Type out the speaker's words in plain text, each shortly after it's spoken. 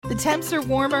The temps are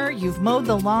warmer, you've mowed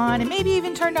the lawn, and maybe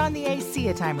even turned on the AC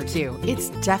a time or two. It's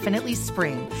definitely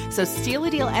spring. So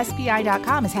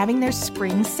StealADealSPI.com is having their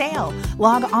spring sale.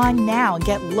 Log on now and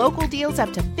get local deals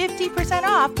up to 50%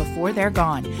 off before they're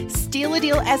gone.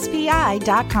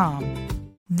 StealADealSPI.com.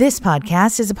 This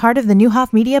podcast is a part of the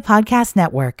Newhoff Media Podcast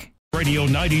Network. Radio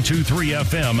 92.3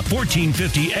 FM,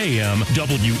 1450 AM,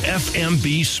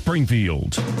 WFMB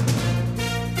Springfield.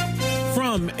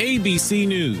 From ABC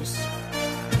News,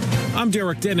 I'm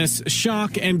Derek Dennis.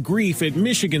 Shock and grief at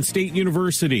Michigan State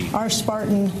University. Our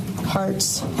Spartan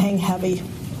hearts hang heavy.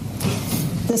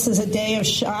 This is a day of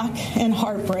shock and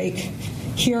heartbreak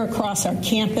here across our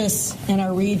campus and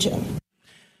our region.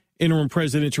 Interim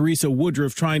President Teresa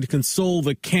Woodruff trying to console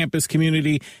the campus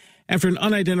community after an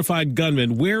unidentified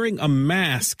gunman wearing a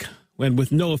mask and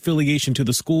with no affiliation to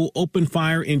the school opened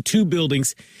fire in 2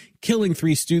 buildings, killing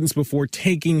 3 students before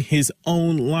taking his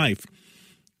own life.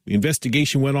 The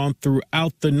investigation went on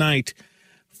throughout the night.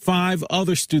 5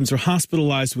 other students are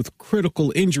hospitalized with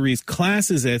critical injuries.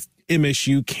 Classes at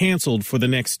MSU canceled for the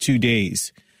next 2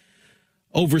 days.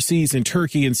 Overseas in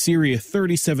Turkey and Syria,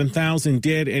 37,000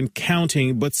 dead and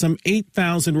counting, but some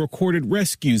 8,000 recorded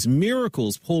rescues,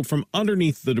 miracles pulled from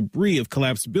underneath the debris of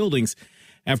collapsed buildings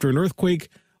after an earthquake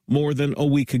more than a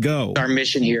week ago. Our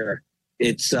mission here,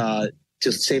 it's to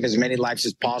save as many lives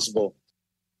as possible.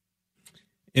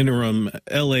 Interim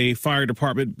L.A. Fire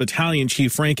Department Battalion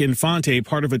Chief Frank Infante,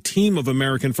 part of a team of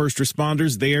American first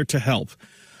responders there to help.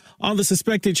 On the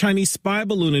suspected Chinese spy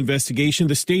balloon investigation,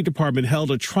 the State Department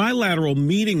held a trilateral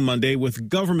meeting Monday with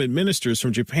government ministers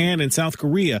from Japan and South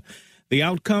Korea. The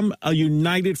outcome, a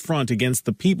united front against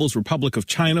the People's Republic of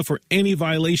China for any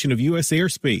violation of U.S.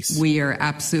 airspace. We are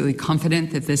absolutely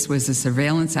confident that this was a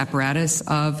surveillance apparatus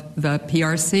of the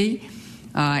PRC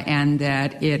and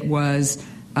that it was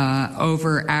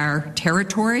over our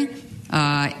territory,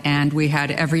 and we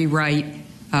had every right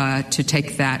to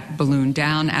take that balloon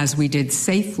down, as we did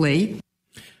safely.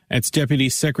 That's Deputy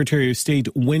Secretary of State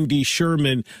Wendy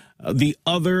Sherman. The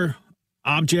other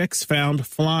objects found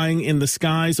flying in the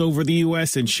skies over the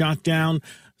U.S. and shot down,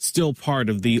 still part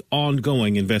of the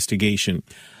ongoing investigation.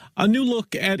 A new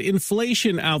look at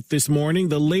inflation out this morning.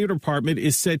 The Labor Department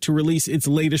is set to release its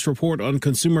latest report on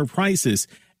consumer prices.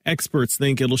 Experts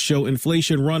think it'll show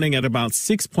inflation running at about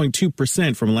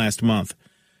 6.2% from last month.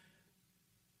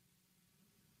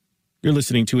 You're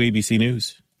listening to ABC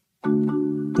News.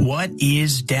 What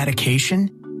is dedication?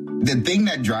 The thing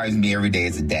that drives me every day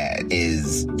as a dad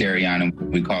is Dariana.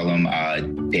 We call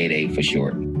him Day for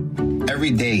short.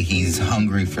 Every day he's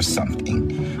hungry for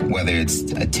something, whether it's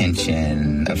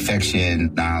attention,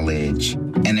 affection, knowledge.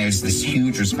 And there's this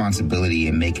huge responsibility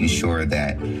in making sure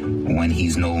that when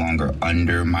he's no longer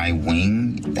under my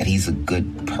wing, that he's a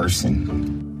good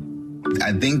person.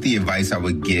 I think the advice I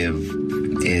would give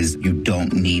is you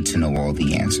don't need to know all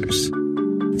the answers.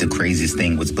 The craziest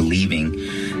thing was believing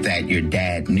that your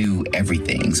dad knew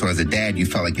everything. So as a dad, you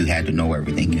felt like you had to know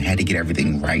everything. You had to get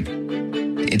everything right.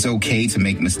 It's okay to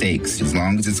make mistakes. As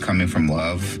long as it's coming from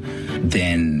love,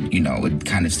 then, it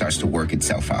kind of starts to work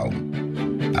itself out.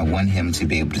 I want him to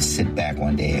be able to sit back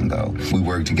one day and go, we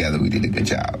worked together, we did a good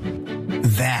job.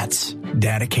 That's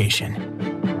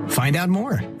dedication. Find out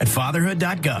more at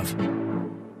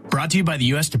fatherhood.gov. Brought to you by the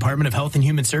U.S. Department of Health and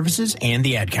Human Services and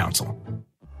the Ad Council.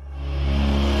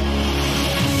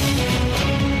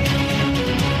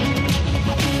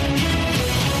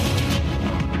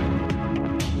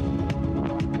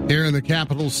 Here in the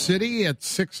capital city at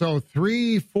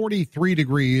 6:03, 43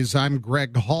 degrees. I'm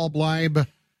Greg Hallbleib,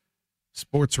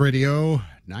 Sports Radio,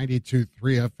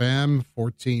 92.3 FM,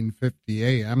 1450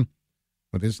 AM.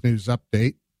 With this news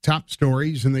update, top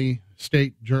stories in the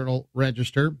State Journal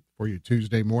Register for you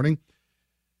Tuesday morning.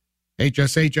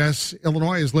 HSHS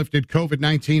Illinois has lifted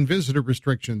COVID-19 visitor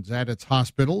restrictions at its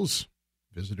hospitals.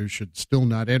 Visitors should still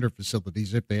not enter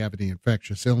facilities if they have any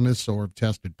infectious illness or have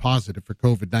tested positive for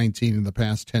COVID-19 in the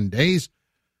past 10 days.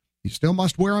 You still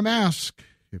must wear a mask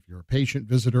if you're a patient,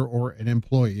 visitor, or an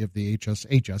employee of the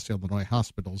HSHS Illinois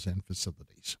hospitals and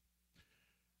facilities.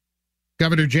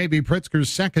 Governor J.B. Pritzker's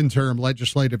second-term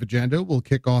legislative agenda will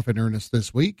kick off in earnest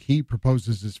this week. He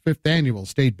proposes his 5th annual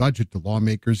state budget to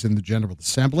lawmakers in the General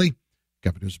Assembly.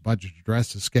 Governor's budget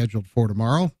address is scheduled for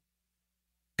tomorrow.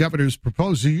 Governor's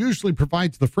proposal usually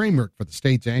provides the framework for the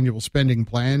state's annual spending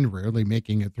plan, rarely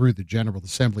making it through the General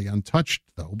Assembly untouched,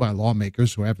 though, by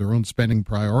lawmakers who have their own spending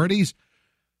priorities.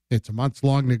 It's a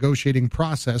months-long negotiating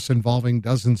process involving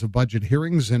dozens of budget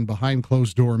hearings and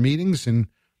behind-closed-door meetings, and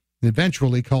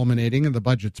eventually culminating in the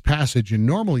budget's passage in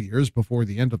normal years before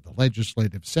the end of the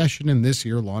legislative session. And this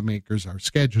year, lawmakers are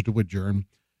scheduled to adjourn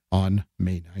on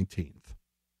May 19th.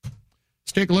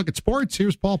 Let's take a look at sports.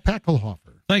 Here's Paul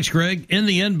Packelhofer. Thanks, Greg. In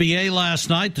the NBA last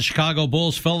night, the Chicago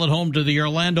Bulls fell at home to the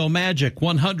Orlando Magic,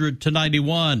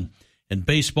 100-91. In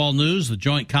baseball news, the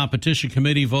Joint Competition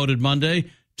Committee voted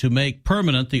Monday to make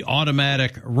permanent the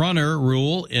automatic runner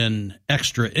rule in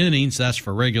extra innings. That's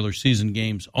for regular season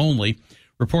games only.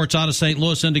 Reports out of St.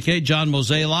 Louis indicate John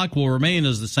Mozeliak will remain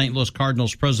as the St. Louis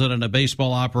Cardinals president of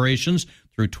baseball operations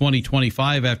through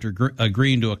 2025 after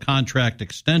agreeing to a contract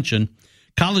extension.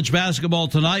 College basketball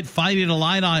tonight, Fighting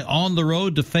Illini on the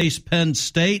road to face Penn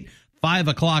State. 5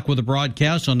 o'clock with a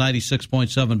broadcast on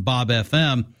 96.7 Bob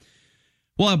FM.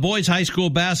 We'll have boys high school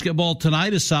basketball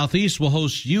tonight as Southeast will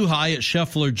host U-High at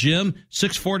Scheffler Gym.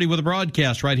 6:40 with a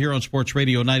broadcast right here on Sports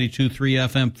Radio 92.3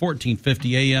 FM,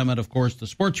 1450 AM, and, of course, the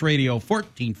Sports Radio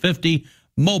 1450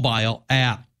 mobile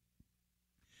app.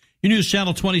 Your News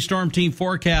Channel 20 Storm Team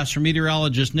forecast from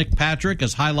meteorologist Nick Patrick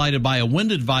is highlighted by a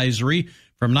wind advisory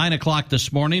from 9 o'clock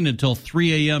this morning until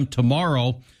 3 a.m.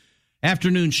 tomorrow.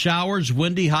 Afternoon showers,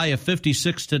 windy, high of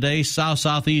 56 today.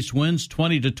 South-southeast winds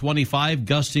 20 to 25,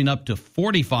 gusting up to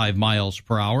 45 miles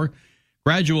per hour.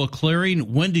 Gradual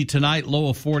clearing, windy tonight, low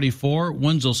of 44.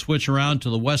 Winds will switch around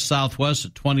to the west-southwest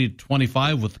at 20 to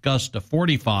 25 with gusts to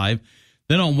 45.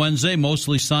 Then on Wednesday,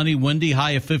 mostly sunny, windy,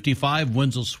 high of 55.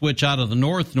 Winds will switch out of the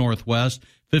north-northwest,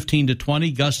 15 to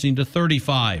 20, gusting to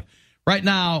 35. Right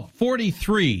now,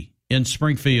 43 in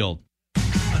Springfield.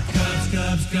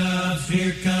 Cubs,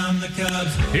 here come the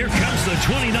Cubs. Here comes the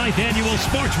 29th annual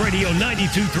Sports Radio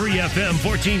 92.3 FM,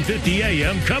 1450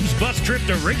 AM Cubs bus trip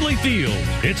to Wrigley Field.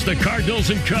 It's the Cardinals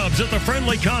and Cubs at the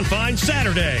Friendly Confines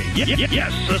Saturday.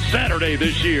 Yes, a Saturday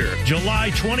this year.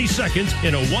 July 22nd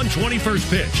in a 121st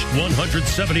pitch.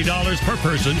 $170 per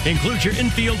person. Includes your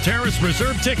infield terrace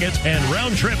reserve tickets and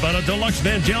round trip on a deluxe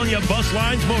Vandalia Bus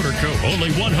Lines motor coach.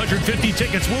 Only 150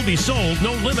 tickets will be sold.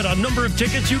 No limit on number of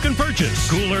tickets you can purchase.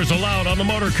 Coolers allowed on the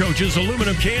motor coaches,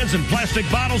 aluminum cans and plastic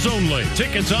bottles only.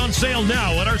 Tickets on sale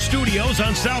now at our studios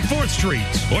on South 4th Street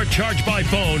or charge by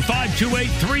phone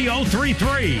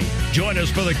 528-3033. Join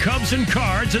us for the Cubs and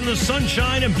Cards in the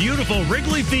sunshine and beautiful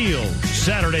Wrigley Field.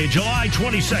 Saturday, July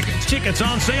 22nd. Tickets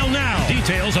on sale now.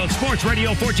 Details on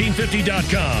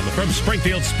sportsradio1450.com. From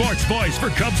Springfield Sports Voice for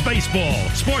Cubs baseball.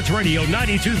 Sports Radio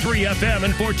 92.3 FM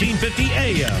and 1450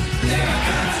 AM.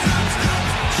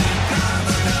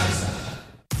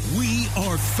 We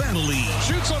are family.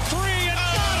 Shoots a three and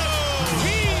got it!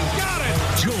 He got it!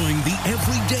 Join the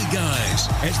everyday guys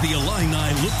as the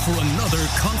Illini look for another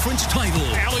conference title.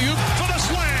 Alley-oop for the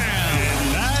slam!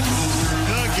 And that's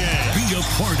the game. Be a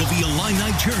part of the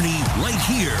Illini journey right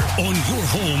here on your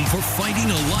home for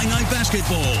Fighting Illini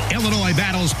basketball. Illinois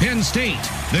battles Penn State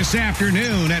this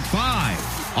afternoon at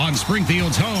 5 on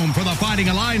Springfield's home for the Fighting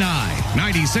Illini,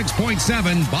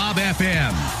 96.7 Bob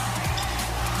FM.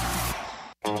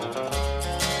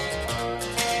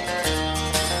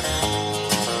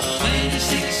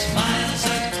 26 miles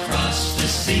across the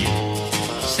sea,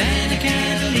 Santa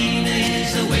Catalina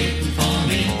is awaiting for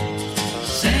me.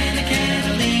 Santa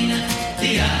Catalina,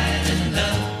 the island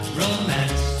of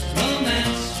romance,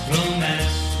 romance,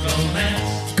 romance,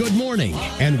 romance. Good morning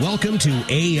and welcome to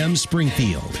AM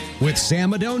Springfield with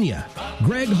Sam Adonia,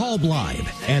 Greg Hallbleib,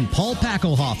 and Paul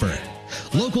Packelhofer.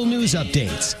 Local news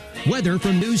updates, weather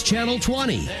from News Channel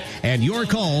 20, and your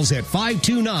calls at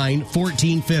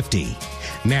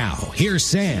 529-1450. Now, here's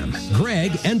Sam,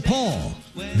 Greg, and Paul.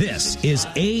 This is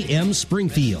AM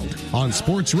Springfield on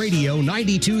Sports Radio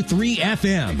 92.3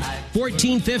 FM,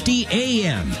 1450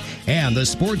 AM, and the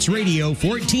Sports Radio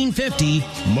 1450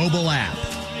 mobile app.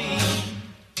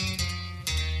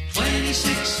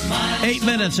 8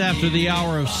 minutes after the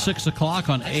hour of 6 o'clock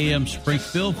on AM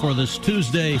Springfield for this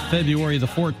Tuesday, February the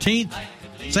 14th,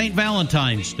 St.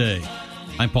 Valentine's Day.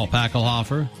 I'm Paul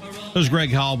Packelhofer. There's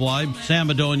Greg Hallbleib. Sam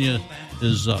Adonia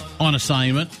is on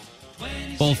assignment.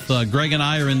 Both Greg and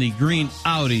I are in the Green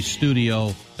Audi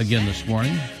studio again this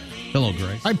morning. Hello,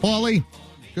 Greg. Hi, Paulie.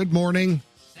 Good morning.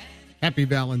 Happy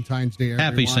Valentine's Day,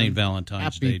 everyone. Happy St.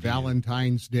 Valentine's Day. Happy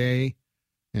Valentine's Day.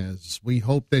 As we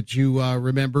hope that you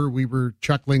remember, we were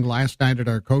chuckling last night at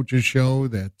our coaches show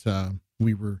that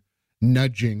we were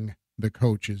nudging the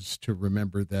coaches to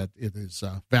remember that it is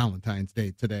Valentine's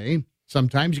Day today.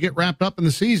 Sometimes you get wrapped up in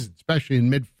the season, especially in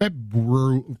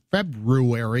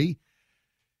mid-February,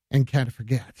 and can't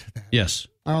forget that. Yes.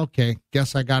 Okay,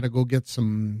 guess I got to go get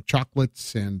some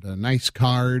chocolates and a nice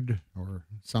card or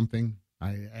something,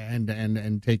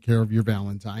 and take care of your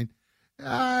Valentine.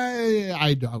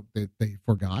 I doubt that they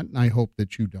forgot, and I hope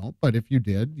that you don't. But if you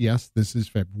did, yes, this is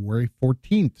February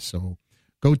 14th, so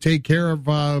go take care of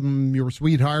your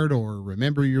sweetheart or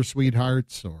remember your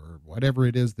sweethearts or whatever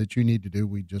it is that you need to do.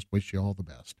 We just wish you all the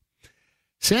best.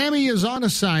 Sammy is on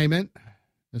assignment,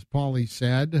 as Paulie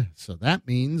said, so that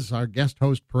means our guest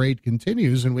host parade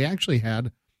continues, and we actually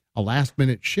had a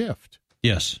last-minute shift.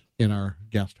 Yes. In our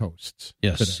guest hosts.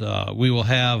 Yes. We will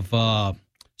have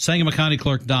Sangamon County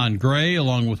Clerk Don Gray,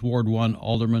 along with Ward 1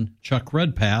 Alderman Chuck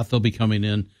Redpath. They'll be coming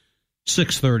in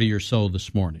 6:30 or so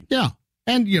this morning. Yeah.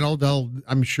 And,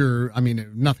 I'm sure, if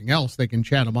nothing else, they can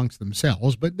chat amongst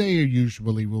themselves, but they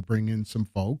usually will bring in some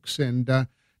folks. And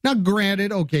now,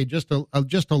 granted, okay, just a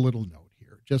little note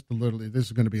here. This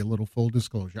is going to be a little full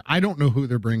disclosure. I don't know who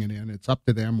they're bringing in. It's up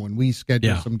to them when we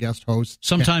schedule some guest hosts.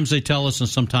 Sometimes they tell us and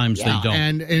sometimes they don't.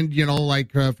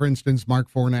 And for instance,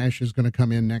 Mark Fornash is going to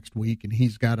come in next week, and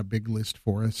he's got a big list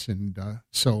for us. And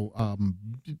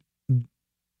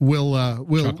We'll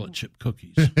chocolate chip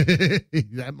cookies.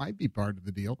 That might be part of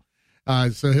the deal.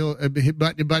 So he'll,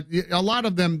 but a lot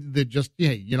of them that just,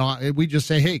 we just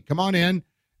say, hey, come on in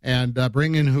and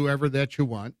bring in whoever that you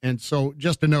want. And so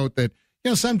just to note that,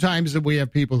 sometimes we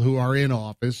have people who are in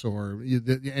office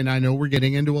and I know we're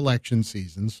getting into election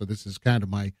season. So this is kind of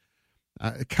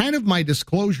my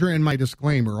disclosure and my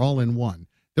disclaimer all in one.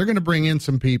 They're going to bring in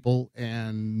some people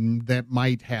and that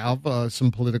might have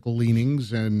some political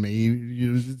leanings and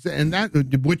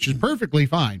which is perfectly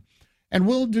fine. And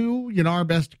we'll do, our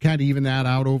best to kind of even that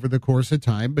out over the course of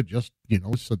time, but just,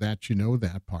 so that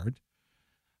that part.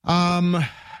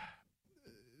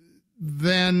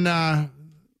 Then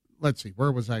let's see,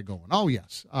 where was I going? Oh,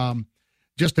 yes.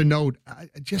 Just a note. I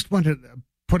just wanted to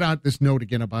put out this note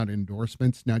again about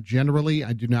endorsements. Now, generally,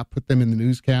 I do not put them in the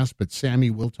newscast, but Sammy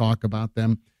will talk about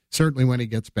them, certainly when he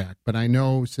gets back. But I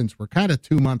know since we're kind of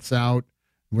 2 months out,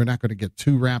 we're not going to get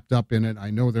too wrapped up in it.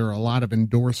 I know there are a lot of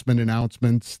endorsement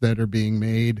announcements that are being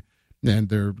made, and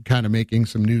they're kind of making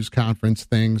some news conference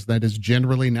things. That is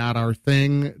generally not our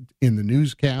thing in the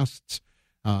newscasts.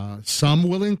 Some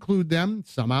will include them.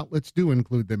 Some outlets do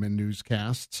include them in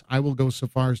newscasts. I will go so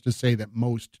far as to say that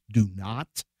most do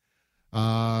not.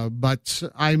 But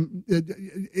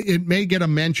it may get a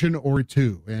mention or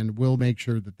two, and we'll make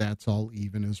sure that that's all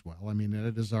even as well. I mean,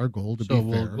 it is our goal to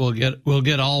be fair. We'll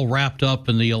get all wrapped up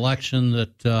in the election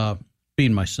that,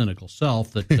 being my cynical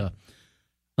self, that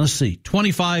let's see,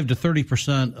 25 to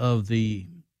 30% of the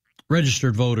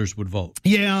registered voters would vote.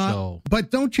 Yeah, but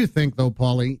don't you think though,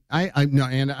 Paulie?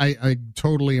 I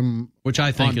totally am. Which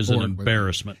I think is an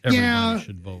embarrassment. Everybody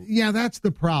should vote. Yeah, that's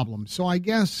the problem. So I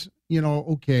guess.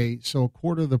 Okay, so a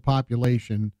quarter of the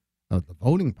population, the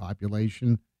voting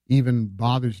population, even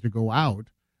bothers to go out,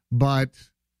 but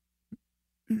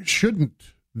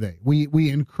shouldn't they? We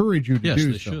encourage you to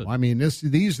do so. Should. I mean,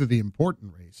 these are the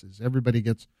important races. Everybody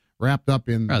gets wrapped up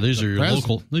in. These are your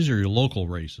local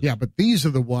races. Yeah, but these are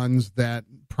the ones that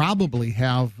probably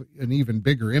have an even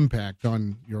bigger impact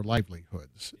on your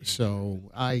livelihoods.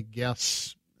 So I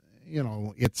guess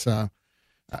it's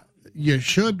You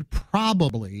should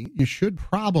probably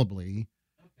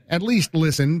at least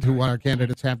listen to what our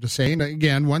candidates have to say. And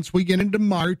again, once we get into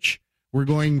March, we're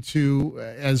going to,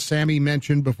 as Sammy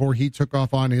mentioned before he took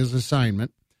off on his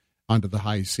assignment onto the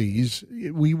high seas,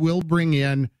 we will bring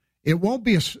in, it won't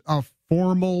be a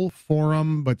formal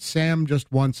forum, but Sam just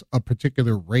wants a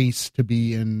particular race to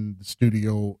be in the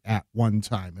studio at one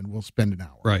time, and we'll spend an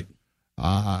hour. Right.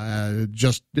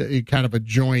 Just kind of a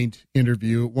joint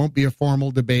interview. It won't be a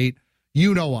formal debate.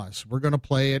 You know us. We're going to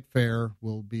play it fair.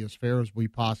 We'll be as fair as we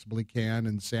possibly can,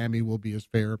 and Sammy will be as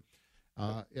fair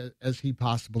as he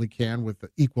possibly can with the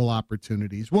equal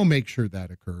opportunities. We'll make sure that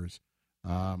occurs.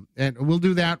 And we'll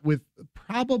do that with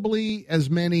probably as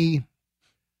many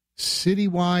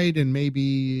citywide and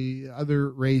maybe other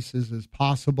races as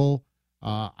possible.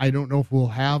 I don't know if we'll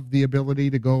have the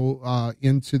ability to go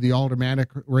into the aldermanic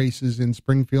races in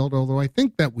Springfield, although I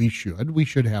think that we should. We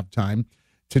should have time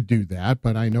to do that.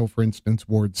 But I know, for instance,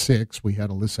 Ward 6, we had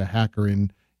Alyssa Hacker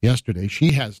in yesterday.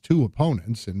 She has two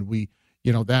opponents, and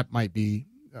that might be,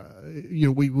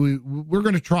 we're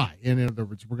going to try. In other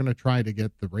words, we're going to try to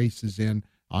get the races in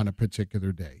on a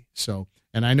particular day. So,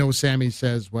 and I know Sammy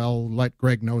says, well, let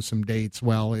Greg know some dates.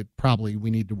 Well, we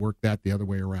need to work that the other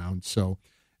way around. So,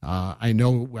 I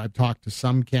know I've talked to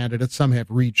some candidates. Some have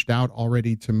reached out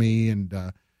already to me.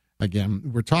 And again,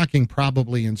 we're talking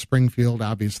probably in Springfield,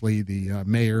 obviously the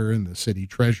mayor and the city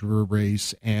treasurer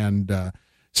race and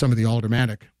some of the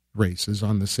aldermanic races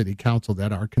on the city council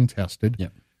that are contested.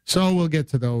 Yep. So we'll get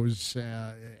to those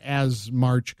as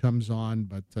March comes on.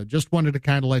 But just wanted to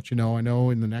kind of let you know, I know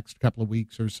in the next couple of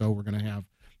weeks or so we're going to have,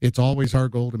 it's always our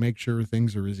goal to make sure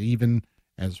things are as even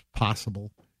as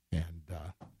possible. And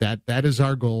that is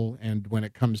our goal. And when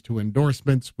it comes to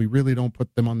endorsements, we really don't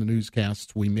put them on the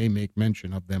newscasts. We may make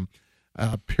mention of them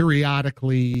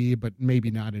periodically, but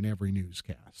maybe not in every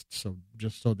newscast. So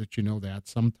just so that you know that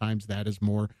sometimes that is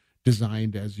more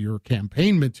designed as your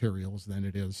campaign materials than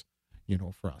it is,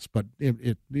 for us. But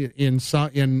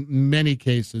in many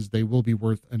cases, they will be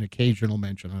worth an occasional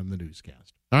mention on the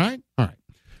newscast. All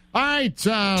right.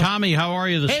 Tommy, how are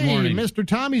you this morning? Hey, Mr.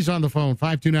 Tommy's on the phone,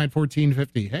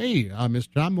 529-1450. Hey,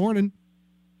 Mr. Tom, morning.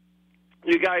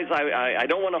 You guys, I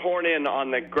don't want to horn in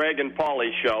on the Greg and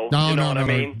Paulie show. No, you know what I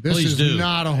mean? This please is do.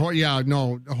 not a horn. Yeah,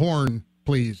 no, horn,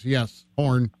 please. Yes,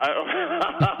 horn.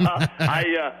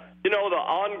 The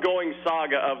ongoing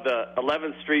saga of the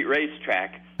 11th Street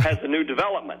racetrack has a new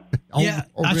development. Yeah,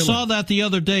 I really? saw that the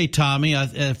other day, Tommy.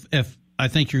 If I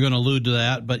think you're going to allude to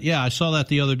that, but yeah, I saw that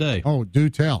the other day. Oh, do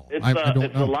tell. It's I don't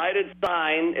a know. lighted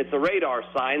sign. It's a radar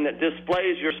sign that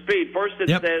displays your speed. First it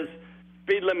says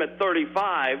speed limit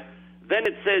 35. Then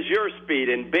it says your speed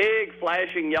in big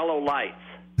flashing yellow lights.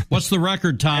 What's the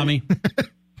record, Tommy?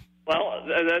 Well,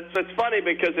 it's funny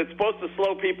because it's supposed to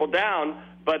slow people down,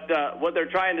 but what they're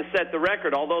trying to set the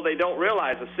record, although they don't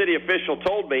realize, a city official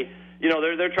told me,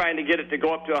 they're trying to get it to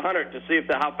go up to 100 to see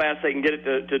how fast they can get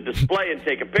it to display and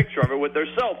take a picture of it with their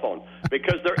cell phone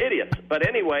because they're idiots. But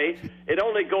anyway, it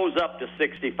only goes up to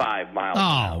 65 miles an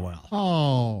hour.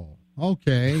 Well. Oh,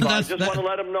 okay. So I just want to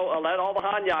let them know, let all the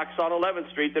Hanyaks on 11th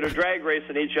Street that are drag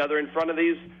racing each other in front of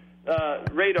these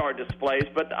radar displays.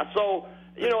 But so,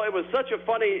 it was such a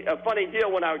funny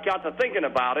deal when I got to thinking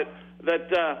about it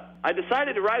that I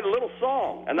decided to write a little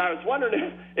song, and I was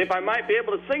wondering if I might be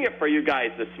able to sing it for you guys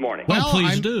this morning. Well,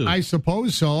 please do. I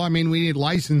suppose so. I mean, we need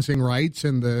licensing rights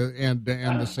and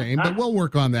the same, but we'll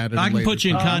work on that. I can put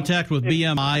you in contact with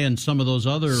BMI and some of those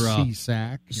other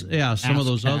CSAC. Yeah, some of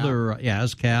those other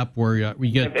ASCAP where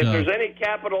we get. If there's any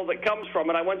capital that comes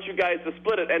from it, I want you guys to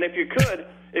split it. And if you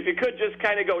could just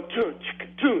kind of go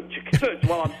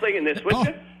while I'm singing this, would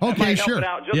you? Okay, that might sure. help it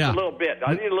out just a little bit.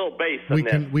 I need a little bass in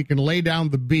this. We can lay down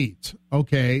the beat.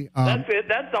 Okay. That's it.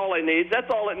 That's all it needs. That's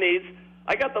all it needs.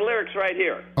 I got the lyrics right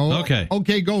here. Oh, okay.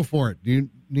 Okay, go for it. Do you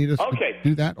need us to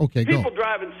do that? Okay, go. People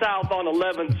driving south on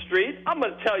 11th Street, I'm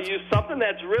going to tell you something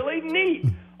that's really neat.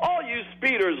 All you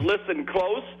speeders, listen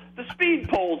close. The speed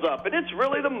pole's up, and it's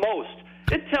really the most.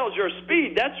 It tells your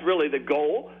speed. That's really the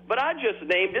goal. But I just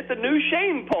named it the new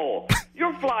shame pole.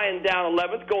 You're flying down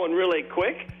 11th going really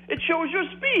quick. It shows your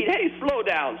speed. Hey, slow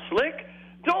down, slick.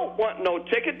 Don't want no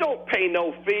ticket. Don't pay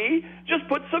no fee. Just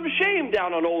put some shame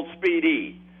down on old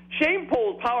Speedy. Shame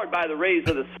pole's powered by the rays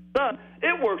of the sun.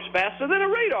 It works faster than a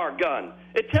radar gun.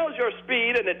 It tells your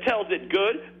speed and it tells it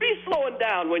good. Be slowing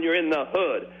down when you're in the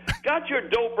hood. Got your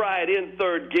dope ride in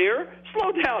third gear?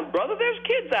 Slow down, brother. There's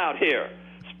kids out here.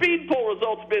 Speed pole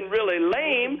results been really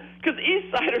lame because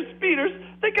East Sider speeders,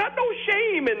 they got no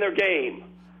shame in their game.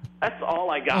 That's all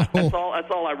I got. That's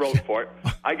all I wrote for it.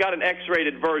 I got an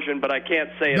X-rated version, but I can't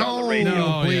say it on the radio.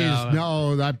 No, please,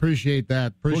 no. I appreciate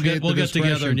that. We'll get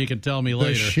together and you can tell me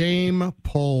later. The shame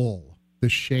pole. The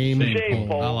shame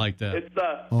pole. I like that. It's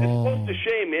supposed to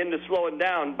shame into slowing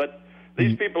down, but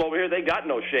these people over here, they got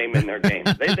no shame in their game.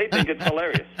 They think it's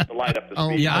hilarious to light up the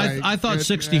speed. Yeah, I thought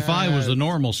 65 was the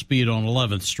normal speed on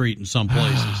 11th Street in some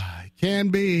places. Can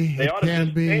be. They ought to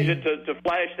change it to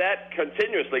flash that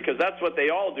continuously because that's what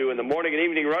they all do in the morning and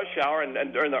evening rush hour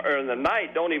and during the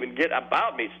night. Don't even get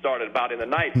about me started about in the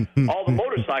night. All the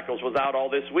motorcycles was out all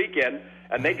this weekend,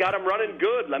 and they got them running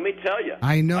good, let me tell you.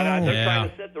 I know. They're trying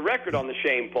to set the record on the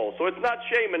shame pole. So it's not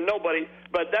shaming nobody,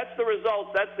 but that's the results.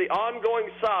 That's the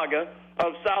ongoing saga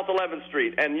of South 11th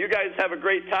Street. And you guys have a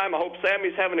great time. I hope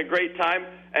Sammy's having a great time.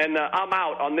 And I'm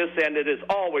out on this end. It is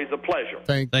always a pleasure.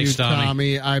 Thanks, you,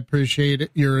 Tommy. I appreciate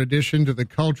your addition to the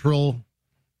cultural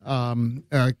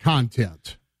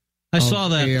content. I saw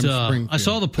that. I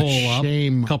saw the poll up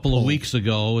a couple of weeks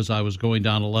ago as I was going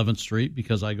down 11th Street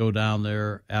because I go down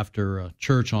there after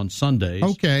church on Sundays.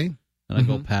 Okay. And I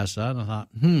go past that and I thought,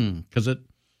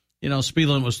 because speed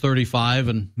limit was 35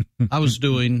 and I was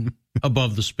doing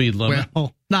above the speed limit.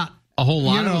 Well, not a whole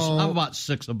lot. I'm about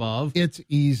 6 above. It's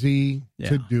easy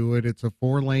to do it. It's a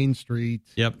 4-lane street.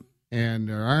 Yep. And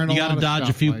there aren't you got to dodge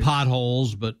a few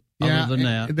potholes, but other than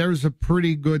that, there's a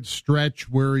pretty good stretch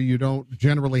where you don't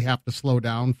generally have to slow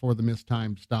down for the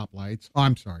mistimed stoplights. Oh,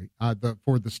 I'm sorry,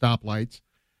 for the stoplights.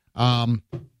 I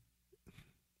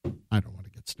don't want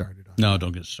to get started on No,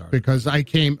 don't get started. Because I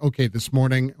came, this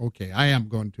morning, I am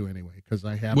going to anyway, because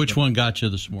I have. Which one got you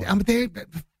this morning?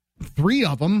 3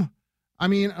 of them. I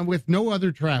mean, with no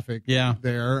other traffic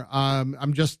there.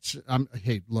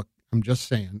 Hey, look, I'm just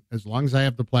saying, as long as I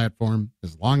have the platform,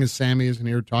 as long as Sammy isn't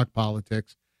here to talk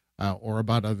politics or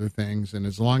about other things, and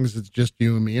as long as it's just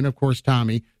you and me, and of course,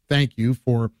 Tommy, thank you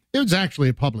for, it was actually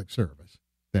a public service.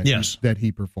 that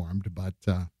he performed. But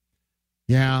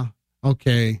yeah,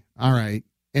 okay, all right.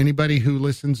 Anybody who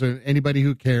listens or anybody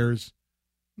who cares,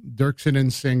 Dirksen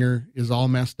and Singer is all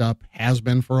messed up. Has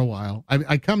been for a while.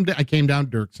 I came down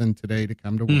Dirksen today to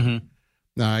come to work.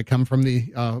 Mm-hmm. I come from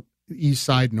the east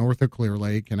side, north of Clear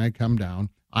Lake, and I come down.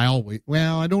 I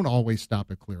don't always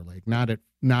stop at Clear Lake. Not at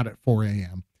 4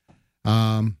 a.m.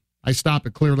 I stop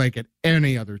at Clear Lake at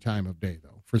any other time of day,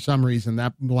 though. For some reason,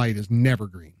 that light is never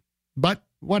green. But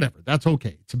whatever, that's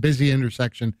okay. It's a busy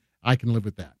intersection. I can live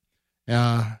with that.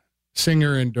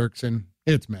 Singer and Dirksen,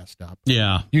 it's messed up.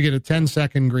 Yeah. You get a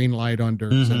 10-second green light on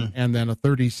Dirksen and then a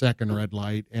 30-second red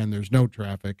light, and there's no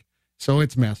traffic. So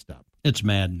it's messed up. It's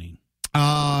maddening.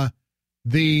 The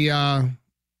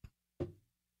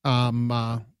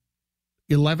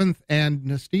 11th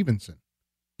and Stevenson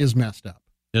is messed up.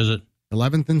 Is it?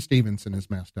 11th and Stevenson is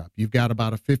messed up. You've got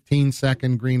about a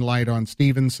 15-second green light on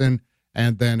Stevenson,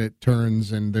 and then it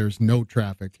turns and there's no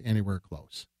traffic anywhere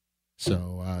close.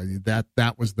 So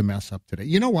that was the mess up today.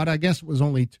 You know what? I guess it was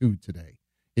only 2 today.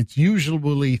 It's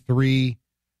usually 3.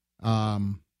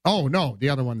 The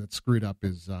other one that's screwed up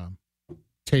is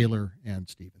Taylor and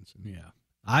Stevenson. Yeah,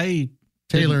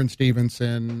 Taylor and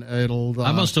Stevenson. I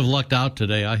must have lucked out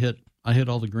today. I hit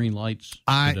all the green lights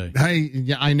today.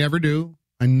 I never do.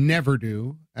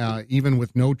 Even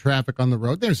with no traffic on the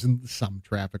road. There's some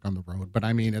traffic on the road, but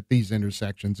I mean at these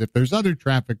intersections, if there's other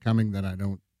traffic coming, then I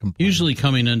don't complain. Usually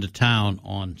coming into town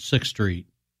on 6th Street,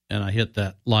 and I hit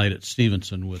that light at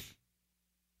Stevenson with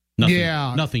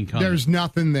nothing coming. There's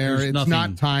nothing there. There's it's nothing,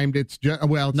 not timed. It's just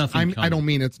I don't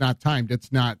mean it's not timed.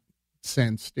 It's not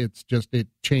sensed. It's just it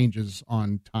changes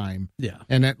on time. Yeah,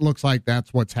 and it looks like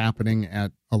that's what's happening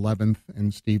at 11th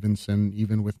and Stevenson,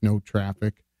 even with no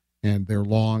traffic. And they're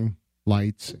long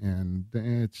lights, and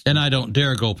it's... And I don't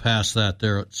dare go past that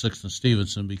there at 6th and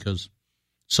Stevenson because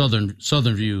Southern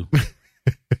View,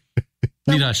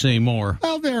 need I say more?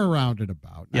 Well, they're around and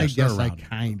about. Yes, I guess I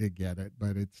kind of get it,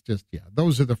 but it's just,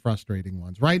 those are the frustrating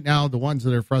ones. Right now, the ones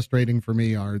that are frustrating for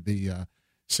me are the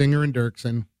Singer and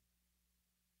Dirksen,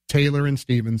 Taylor and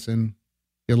Stevenson,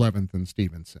 11th and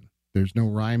Stevenson. There's no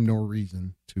rhyme nor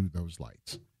reason to those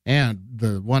lights. And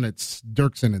the one at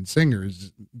Dirksen and Singer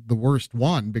is the worst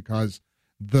one because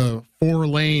the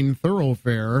 4-lane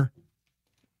thoroughfare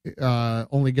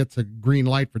only gets a green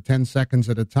light for 10 seconds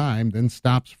at a time, then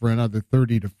stops for another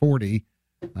 30 to 40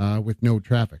 with no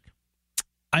traffic.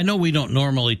 I know we don't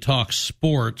normally talk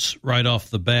sports right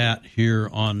off the bat here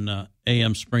on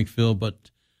AM Springfield, but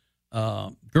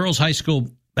girls' high school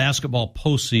basketball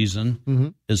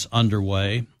postseason is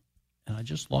underway. And I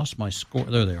just lost my score.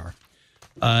 There they are.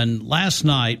 And last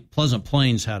night, Pleasant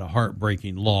Plains had a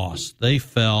heartbreaking loss. They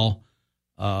fell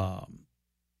to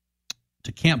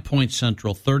Camp Point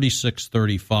Central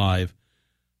 36-35.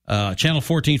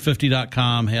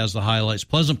 Channel1450.com has the highlights.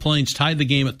 Pleasant Plains tied the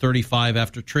game at 35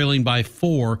 after trailing by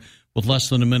 4 with less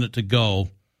than a minute to go.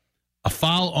 A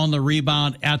foul on the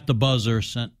rebound at the buzzer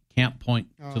sent Camp Point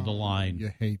to the line.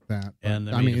 You hate that. And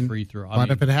they made a free throw. But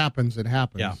if it happens, it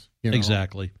happens. Yeah,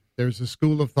 exactly. There's a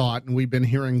school of thought, and we've been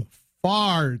hearing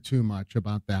far too much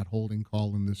about that holding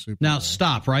call in the Super Bowl. Now,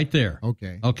 stop right there.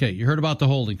 Okay, you heard about the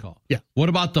holding call. Yeah. What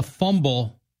about the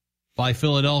fumble by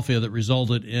Philadelphia that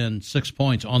resulted in 6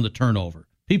 points on the turnover?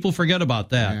 People forget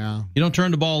about that. Yeah. You don't turn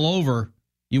the ball over,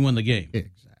 you win the game.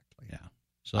 Exactly. Yeah.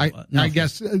 So I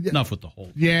guess enough with the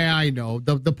hold. Yeah, I know.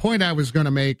 The point I was going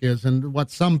to make is, and what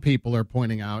some people are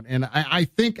pointing out, and I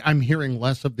think I'm hearing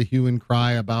less of the hue and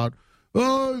cry about,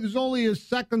 there's only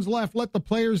seconds left. Let the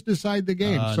players decide the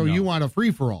game. So no. You want a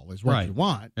free-for-all is what you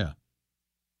want. Yeah.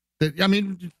 I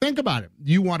mean, think about it.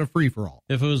 You want a free-for-all.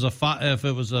 If it was a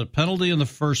penalty in the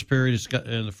first period,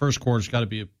 in the first quarter, it's got to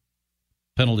be a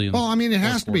penalty. Well, I mean, it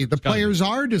has to be. The players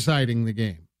are deciding the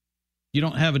game. You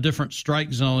don't have a different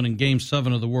strike zone in Game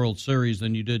 7 of the World Series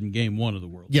than you did in Game 1 of the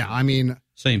World Series. Yeah, I mean,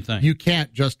 same thing. You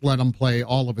can't just let them play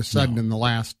all of a sudden in the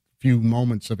last few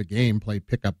moments of a game play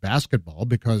pickup basketball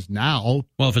because now.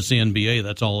 Well, if it's the NBA,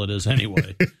 that's all it is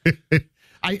anyway.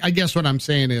 I guess what I'm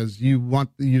saying is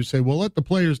you say, well, let the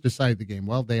players decide the game.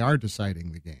 Well, they are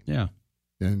deciding the game. Yeah.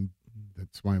 And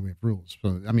that's why we have rules.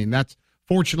 So, I mean,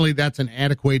 fortunately, that's an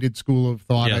antiquated school of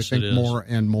thought. Yes, I think more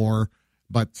and more.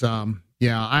 But,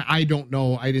 I don't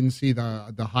know. I didn't see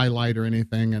the highlight or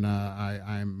anything, and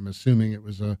I'm assuming it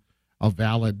was a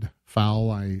valid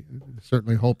foul. I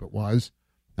certainly hope it was.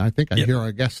 I think I hear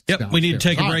our guests downstairs. We need to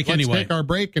take a break anyway. Let's take our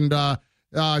break, and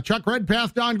Chuck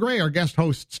Redpath, Don Gray, our guest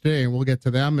hosts today, and we'll get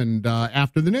to them. And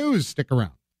after the news, stick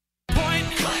around.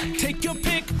 Point, take your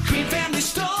pick,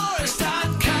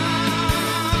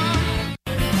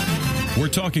 greenfamilystores.com. We're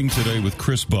talking today with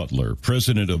Chris Butler,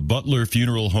 president of Butler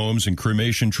Funeral Homes and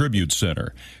Cremation Tribute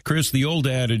Center. Chris, the old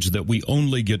adage that we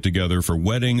only get together for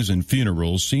weddings and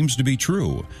funerals seems to be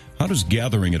true. How does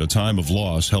gathering at a time of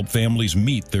loss help families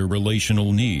meet their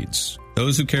relational needs?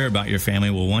 Those who care about your family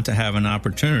will want to have an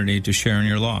opportunity to share in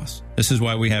your loss. This is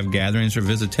why we have gatherings or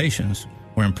visitations,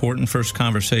 where important first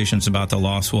conversations about the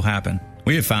loss will happen.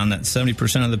 We have found that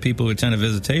 70% of the people who attend a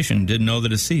visitation didn't know the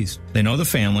deceased. They know the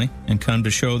family and come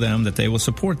to show them that they will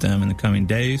support them in the coming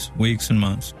days, weeks, and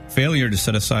months. Failure to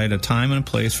set aside a time and a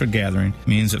place for gathering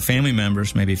means that family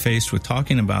members may be faced with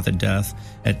talking about the death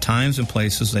at times and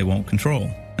places they won't control.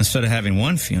 Instead of having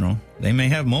one funeral, they may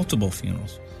have multiple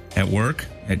funerals. At work,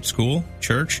 at school,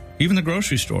 church, even the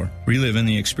grocery store, reliving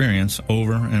the experience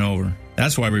over and over.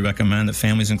 That's why we recommend that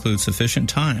families include sufficient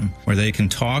time where they can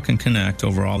talk and connect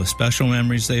over all the special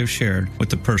memories they have shared with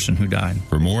the person who died.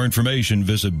 For more information,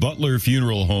 visit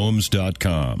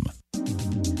butlerfuneralhomes.com.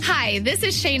 Hi, this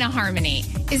is Shayna Harmony.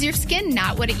 Is your skin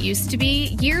not what it used to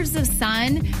be? Years of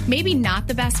sun, maybe not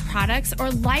the best products, or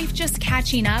life just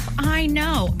catching up? I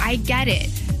know, I get it.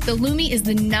 The Lumi is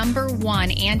the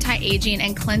 #1 anti-aging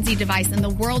and cleansing device in the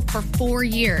world for 4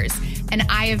 years, and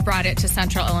I have brought it to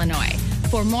Central Illinois.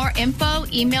 For more info,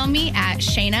 email me at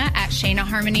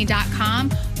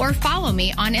Shayna@ShaynaHarmony.com or follow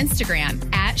me on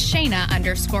Instagram at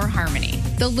Shayna_Harmony.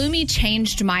 The Lumi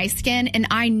changed my skin, and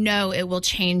I know it will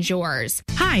change yours.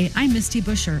 Hi, I'm Misty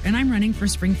Busher, and I'm running for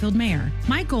Springfield Mayor.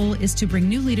 My goal is to bring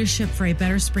new leadership for a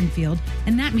better Springfield,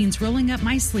 and that means rolling up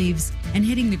my sleeves and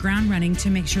hitting the ground running to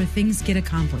make sure things get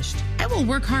accomplished. I will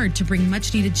work hard to bring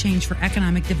much-needed change for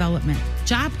economic development,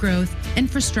 job growth,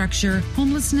 infrastructure,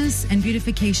 homelessness, and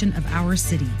beautification of our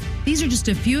city. These are just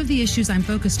a few of the issues I'm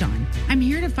focused on. I'm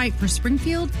here to fight for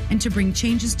Springfield and to bring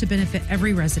changes to benefit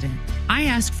every resident. I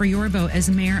ask for your vote as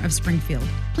mayor of Springfield.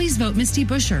 Please vote Misty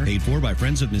Busher. Paid for by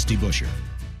Friends of Misty Busher.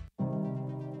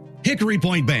 Hickory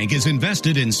Point Bank is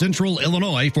invested in Central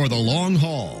Illinois for the long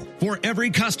haul, for every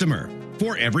customer,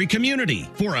 for every community,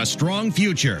 for a strong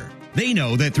future. They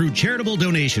know that through charitable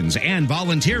donations and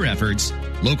volunteer efforts,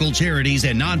 local charities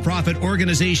and nonprofit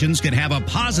organizations can have a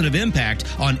positive impact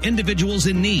on individuals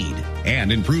in need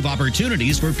and improve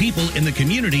opportunities for people in the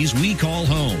communities we call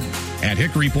home. At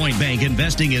Hickory Point Bank,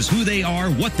 investing is who they are,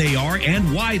 what they are,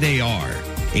 and why they are.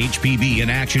 HPB in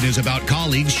action is about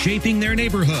colleagues shaping their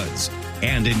neighborhoods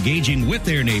and engaging with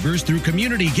their neighbors through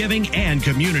community giving and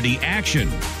community action.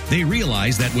 They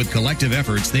realize that with collective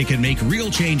efforts, they can make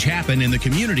real change happen in the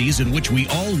communities in which we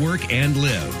all work and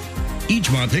live.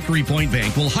 Each month, Hickory Point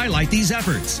Bank will highlight these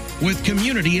efforts with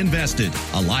Community Invested,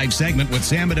 a live segment with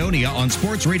Sam Madonia on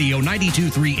Sports Radio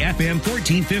 92.3 FM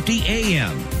 1450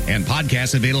 AM, and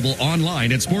podcasts available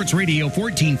online at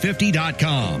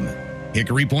sportsradio1450.com.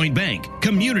 Hickory Point Bank,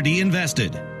 Community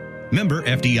Invested. Member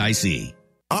FDIC.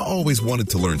 I always wanted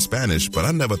to learn Spanish, but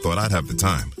I never thought I'd have the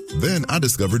time. Then I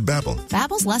discovered Babbel.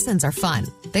 Babbel's lessons are fun.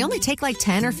 They only take like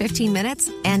 10 or 15 minutes,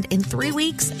 and in 3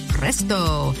 weeks,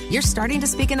 presto, you're starting to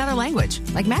speak another language,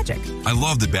 like magic. I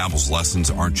love that Babbel's lessons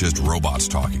aren't just robots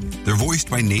talking. They're voiced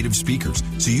by native speakers,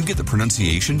 so you get the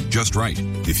pronunciation just right.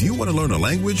 If you want to learn a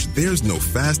language, there's no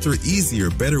faster, easier,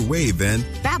 better way than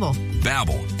Babbel.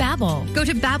 Babbel. Babbel. Go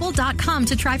to Babbel.com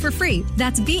to try for free.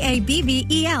 That's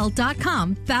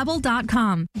BABBEL.com.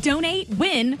 Babbel.com. Donate,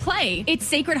 win, play. It's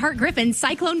Sacred Heart Griffin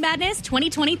Cyclone Madness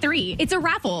 2023. It's a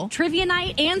raffle, trivia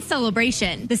night, and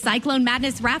celebration. The Cyclone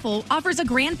Madness raffle offers a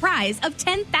grand prize of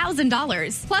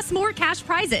 $10,000, plus more cash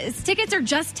prizes. Tickets are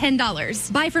just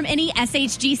 $10. Buy from any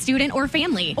SHG student or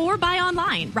family, or buy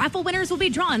online. Raffle winners will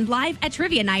be drawn live at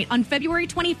trivia night on February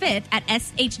 25th at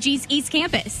SHG's East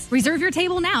Campus. Reserve your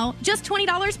table now, just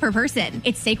 $20 per person.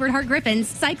 It's Sacred Heart Griffin's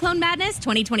Cyclone Madness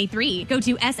 2023. Go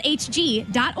to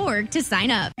shg.org to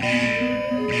sign up.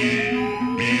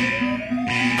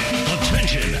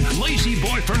 Attention, Lazy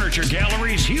Boy Furniture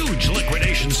Gallery's huge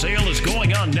liquidation sale is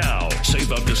going on now.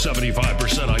 Save up to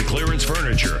 75% on clearance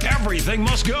furniture. Everything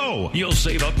must go. You'll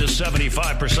save up to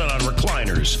 75% on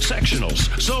recliners, sectionals,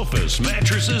 sofas,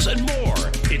 mattresses, and more.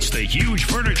 It's the huge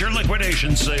furniture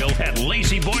liquidation sale at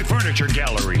Lazy Boy Furniture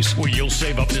Galleries, where you'll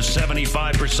save up to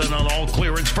 75% on all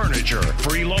clearance furniture.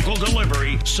 Free local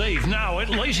delivery. Save now at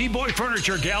Lazy Boy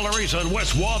Furniture Galleries on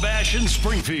West Wabash in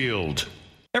Springfield.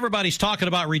 Everybody's talking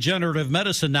about regenerative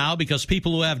medicine now because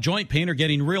people who have joint pain are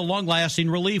getting real long-lasting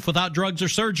relief without drugs or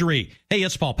surgery. Hey,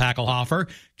 it's Paul Packelhofer.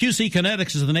 QC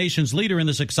Kinetics is the nation's leader in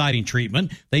this exciting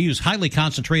treatment. They use highly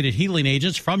concentrated healing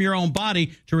agents from your own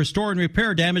body to restore and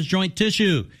repair damaged joint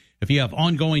tissue. If you have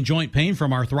ongoing joint pain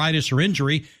from arthritis or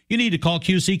injury, you need to call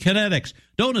QC Kinetics.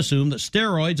 Don't assume that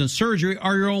steroids and surgery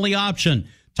are your only option.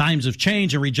 Times of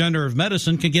change and regenerative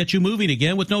medicine can get you moving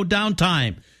again with no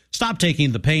downtime. Stop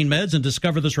taking the pain meds and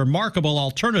discover this remarkable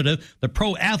alternative that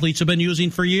pro athletes have been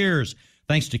using for years.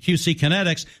 Thanks to QC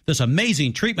Kinetics, this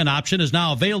amazing treatment option is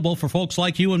now available for folks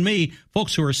like you and me,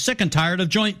 folks who are sick and tired of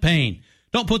joint pain.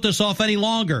 Don't put this off any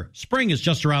longer. Spring is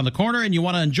just around the corner, and you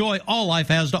want to enjoy all life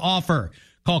has to offer.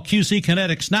 Call QC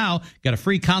Kinetics now. Get a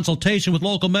free consultation with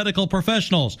local medical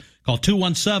professionals. Call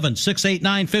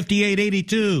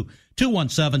 217-689-5882.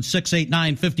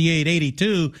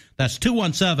 217-689-5882. That's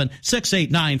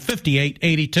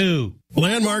 217-689-5882.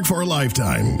 Landmark for a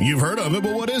lifetime. You've heard of it,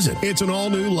 but what is it? It's an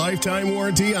all-new lifetime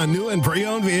warranty on new and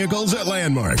pre-owned vehicles at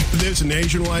Landmark. This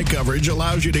nationwide coverage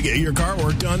allows you to get your car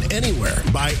work done anywhere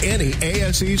by any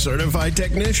ASE-certified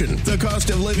technician. The cost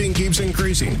of living keeps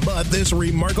increasing, but this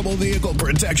remarkable vehicle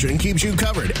protection keeps you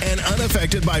covered and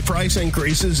unaffected by price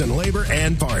increases in labor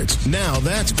and parts. Now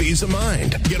that's peace of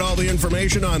mind. Get all the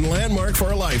information on Landmark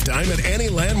for a lifetime at any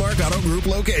Landmark Auto Group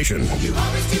location. You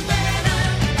always do better.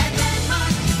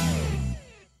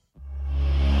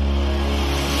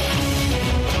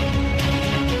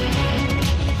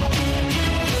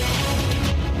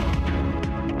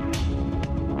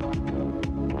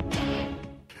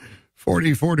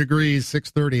 44 degrees,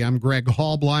 6:30. I'm Greg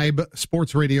Hallbleib,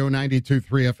 Sports Radio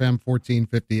 92.3 FM,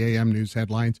 1450 AM news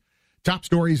headlines. Top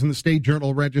stories in the State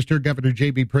Journal Register. Governor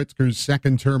J.B. Pritzker's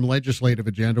second-term legislative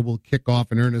agenda will kick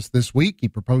off in earnest this week. He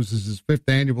proposes his fifth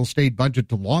annual state budget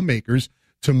to lawmakers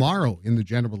tomorrow in the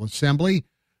General Assembly.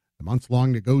 The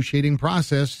months-long negotiating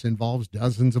process involves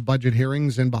dozens of budget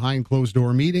hearings and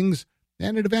behind-closed-door meetings,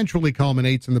 and it eventually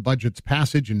culminates in the budget's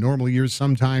passage in normal years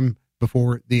sometime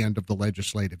before the end of the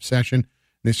legislative session.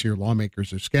 This year,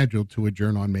 lawmakers are scheduled to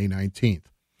adjourn on May 19th.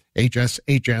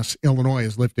 HSHS Illinois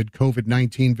has lifted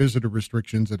COVID-19 visitor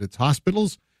restrictions at its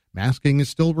hospitals. Masking is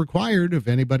still required of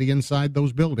anybody inside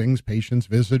those buildings. Patients,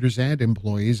 visitors, and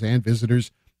employees and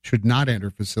visitors should not enter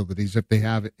facilities if they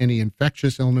have any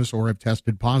infectious illness or have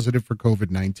tested positive for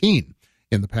COVID-19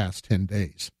 in the past 10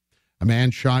 days. A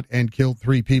man shot and killed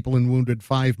 3 people and wounded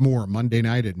 5 more Monday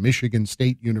night at Michigan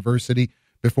State University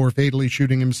before fatally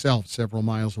shooting himself several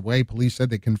miles away. Police said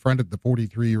they confronted the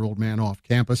 43-year-old man off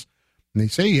campus, and they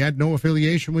say he had no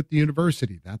affiliation with the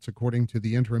university. That's according to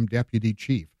the interim deputy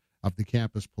chief of the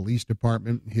campus police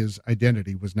department. His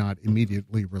identity was not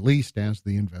immediately released as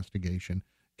the investigation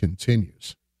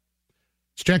continues.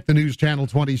 Let's check the News Channel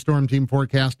 20 Storm Team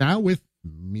forecast now with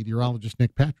meteorologist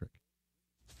Nick Patrick.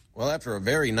 Well, after a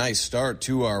very nice start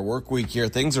to our work week here,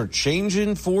 things are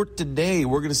changing for today.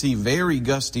 We're going to see very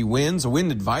gusty winds, a wind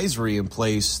advisory in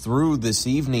place through this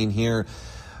evening here.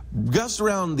 Gusts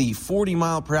around the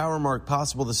 40-mile-per-hour mark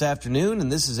possible this afternoon,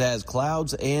 and this is as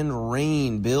clouds and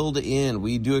rain build in.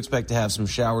 We do expect to have some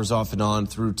showers off and on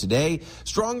through today.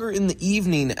 Stronger in the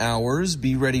evening hours.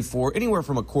 Be ready for anywhere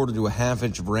from a quarter to a half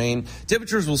inch of rain.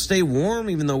 Temperatures will stay warm,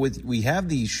 even though we have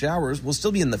these showers. We'll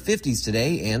still be in the 50s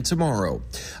today and tomorrow.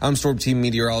 I'm Storm Team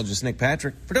meteorologist Nick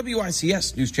Patrick for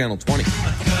WICS News Channel 20.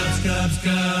 Cubs,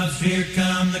 here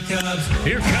come the Cubs.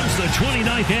 Here comes the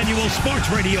 29th annual Sports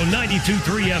Radio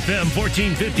 92.3 FM,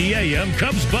 1450 AM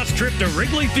Cubs bus trip to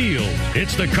Wrigley Field.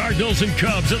 It's the Cardinals and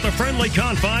Cubs at the Friendly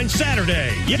Confines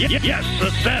Saturday. Yes,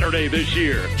 a Saturday this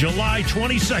year. July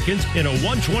 22nd in a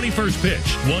 121st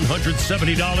pitch.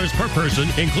 $170 per person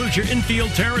includes your infield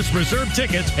terrace reserve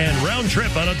tickets and round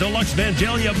trip on a deluxe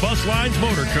Vandalia Bus Lines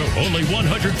motor coach. Only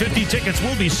 150 tickets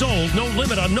will be sold. No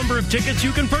limit on number of tickets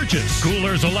you can purchase.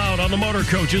 Coolers allowed on the motor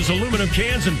coaches, aluminum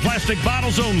cans and plastic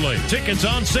bottles only. Tickets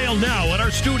on sale now at our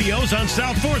studios on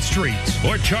South 4th Street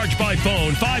or charge by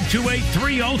phone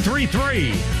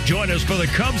 528-3033. Join us for the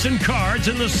Cubs and Cards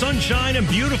in the sunshine and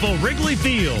beautiful Wrigley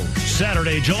Field.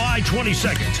 Saturday, July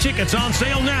 22nd. Tickets on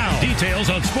sale now. Details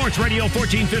on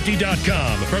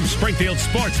sportsradio1450.com. From Springfield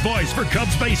Sports Voice for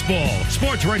Cubs baseball.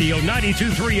 Sports Radio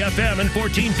 92.3 FM and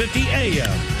 1450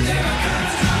 AM.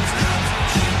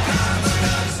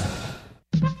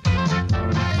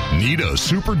 Need a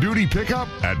Super Duty pickup?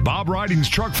 At Bob Riding's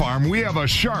Truck Farm, we have a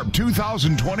sharp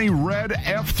 2020 red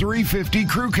F-350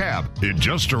 Crew Cab. It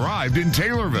just arrived in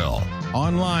Taylorville.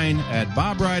 Online at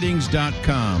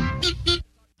bobridings.com.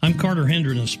 I'm Carter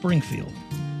Hendren of Springfield.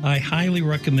 I highly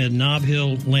recommend Nob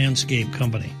Hill Landscape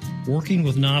Company. Working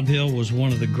with Nob Hill was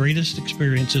one of the greatest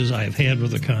experiences I have had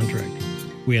with a contractor.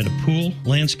 We had a pool,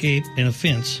 landscape, and a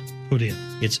fence put in.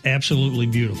 It's absolutely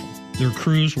beautiful. Their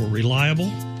crews were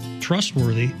reliable,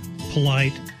 trustworthy,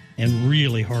 polite, and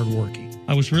really hardworking.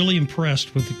 I was really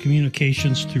impressed with the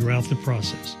communications throughout the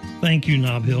process. Thank you,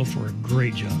 Nob Hill, for a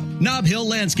great job. Nob Hill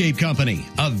Landscape Company,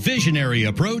 a visionary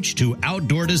approach to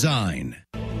outdoor design.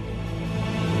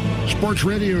 Sports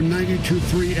Radio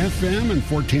 92.3 FM and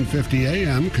 1450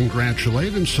 AM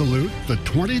congratulate and salute the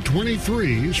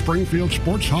 2023 Springfield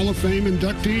Sports Hall of Fame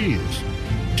inductees.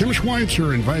 Tim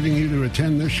Schweitzer inviting you to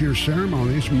attend this year's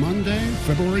ceremonies Monday,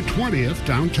 February 20th,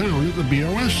 downtown at the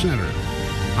BOS Center.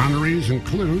 Honorees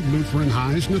include Lutheran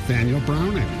High's Nathaniel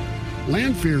Browning,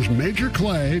 Lanphier's Major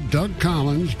Clay, Doug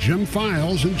Collins, Jim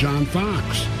Files, and John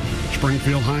Fox,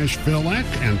 Springfield High's Phil Eck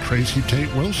and Tracy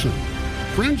Tate Wilson.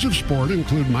 Friends of sport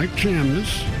include Mike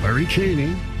Chamness, Larry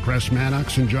Cheney, Chris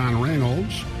Maddox and John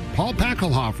Reynolds, Paul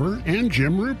Packelhofer, and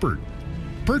Jim Rupert.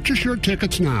 Purchase your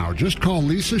tickets now. Just call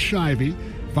Lisa Shivey,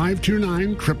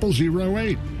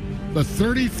 529-0008. The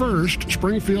 31st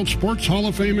Springfield Sports Hall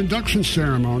of Fame induction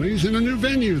ceremonies in a new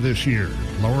venue this year.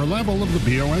 Lower level of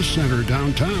the BOS Center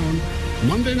downtown.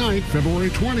 Monday night,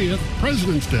 February 20th,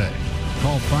 President's Day.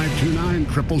 Call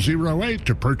 529-0008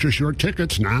 to purchase your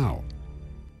tickets now.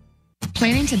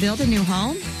 Planning to build a new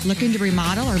home? Looking to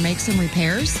remodel or make some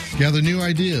repairs? Gather new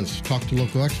ideas, talk to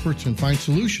local experts, and find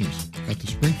solutions at the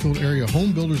Springfield Area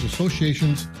Home Builders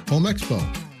Association's Home Expo,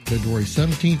 February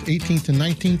 17th, 18th, and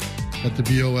 19th at the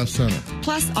BOS Center.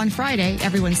 Plus, on Friday,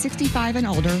 everyone 65 and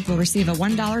older will receive a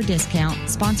 $1 discount,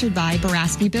 sponsored by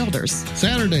Baraski Builders.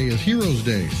 Saturday is Heroes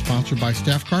Day, sponsored by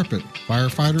Staff Carpet.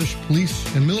 Firefighters,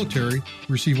 police, and military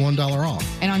receive $1 off.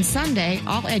 And on Sunday,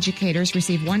 all educators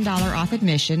receive $1 off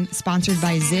admission, sponsored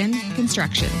by Zen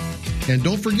Construction. And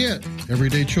don't forget,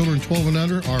 Everyday Children 12 and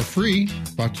under are free,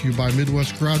 brought to you by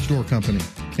Midwest Garage Door Company.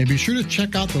 And be sure to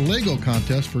check out the Lego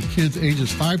contest for kids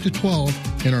ages 5 to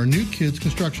 12 in our new Kids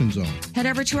Construction Zone. Head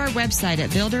over to our website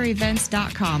at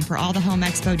builderevents.com for all the Home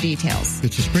Expo details.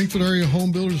 It's the Springfield Area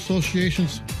Home Builders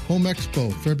Association's Home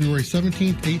Expo, February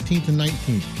 17th, 18th, and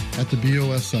 19th at the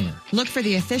BOS Center. Look for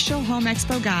the official Home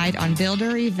Expo guide on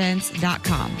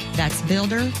builderevents.com. That's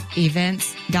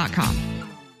builderevents.com.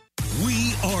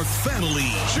 We are family.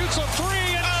 Shoots a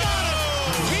three and got it.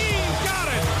 He got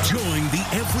it. Join the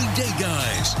everyday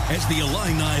guys as the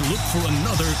Illini look for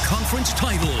another conference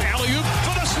title. Alley-oop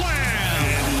for the slam.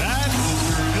 And that's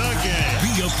the game.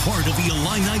 Be a part of the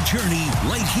Illini journey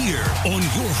right here on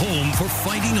your home for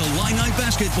Fighting Illini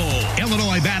basketball.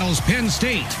 Illinois battles Penn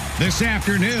State this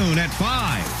afternoon at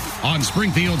 5 on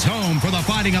Springfield's home for the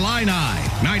Fighting Illini.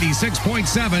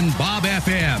 96.7 Bob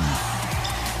FM.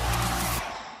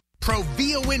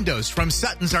 Provia windows from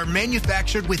Sutton's are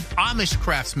manufactured with Amish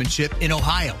craftsmanship in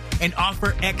Ohio and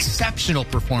offer exceptional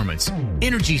performance,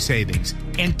 energy savings,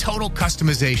 and total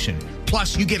customization.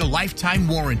 Plus, you get a lifetime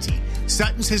warranty.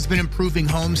 Sutton's has been improving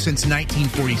homes since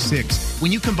 1946.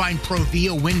 When you combine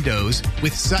Provia windows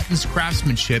with Sutton's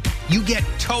craftsmanship, you get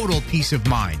total peace of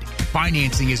mind.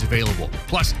 Financing is available.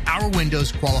 Plus, our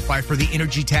windows qualify for the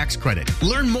energy tax credit.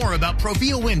 Learn more about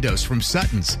Provia windows from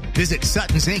Sutton's. Visit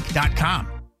suttonsinc.com.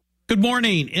 Good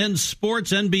morning. In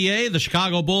sports, NBA, the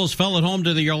Chicago Bulls fell at home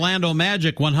to the Orlando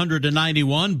Magic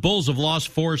 100-91. Bulls have lost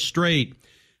 4 straight.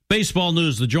 Baseball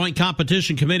news, the Joint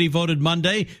Competition Committee voted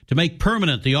Monday to make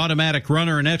permanent the automatic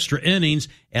runner in extra innings,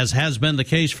 as has been the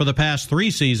case for the past 3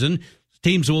 seasons.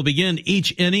 Teams will begin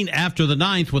each inning after the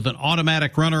 9th with an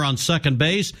automatic runner on second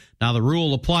base. Now the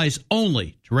rule applies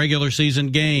only to regular season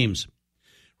games.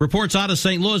 Reports out of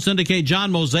St. Louis indicate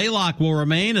John Mozeliak will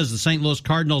remain as the St. Louis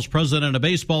Cardinals president of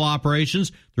baseball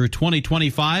operations through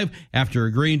 2025 after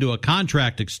agreeing to a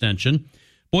contract extension.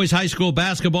 Boys high school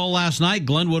basketball last night,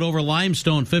 Glenwood over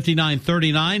Limestone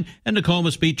 59-39, and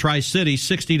Nokomis beat Tri-City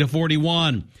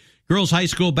 60-41. Girls high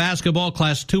school basketball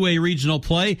Class 2A regional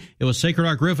play, it was Sacred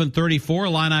Heart Griffin 34,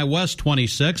 Illini West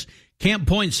 26, Camp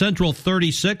Point Central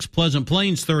 36, Pleasant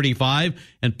Plains 35,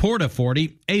 and Porta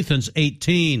 40, Athens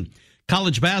 18.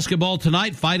 College basketball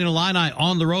tonight, Fighting Illini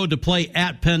on the road to play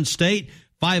at Penn State.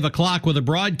 5 o'clock with a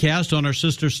broadcast on our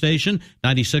sister station,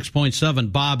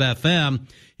 96.7 Bob FM.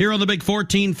 Here on the Big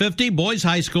 1450, boys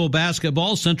high school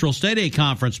basketball, Central State A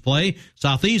Conference play.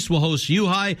 Southeast will host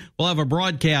U-High. We'll have a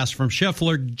broadcast from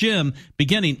Scheffler Gym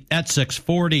beginning at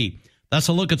 6:40. That's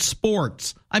a look at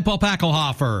sports. I'm Paul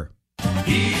Packelhofer.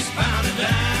 He's pounding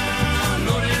down,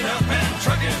 loaded up and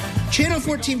trucking. Channel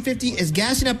 1450 is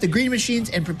gassing up the green machines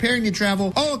and preparing to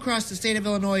travel all across the state of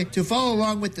Illinois to follow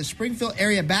along with the Springfield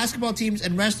area basketball teams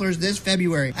and wrestlers this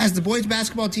February. As the boys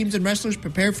basketball teams and wrestlers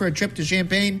prepare for a trip to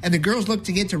Champaign and the girls look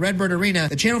to get to Redbird Arena,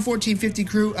 the Channel 1450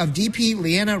 crew of DP,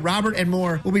 Leanna, Robert, and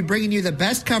more will be bringing you the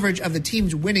best coverage of the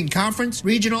teams winning conference,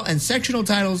 regional, and sectional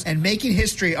titles and making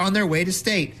history on their way to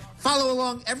state. Follow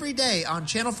along every day on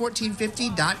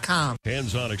channel1450.com.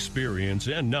 Hands-on experience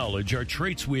and knowledge are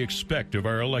traits we expect of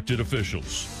our elected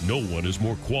officials. No one is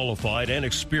more qualified and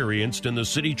experienced in the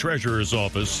city treasurer's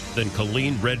office than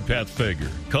Colleen Redpath Fager.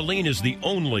 Colleen is the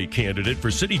only candidate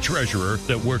for city treasurer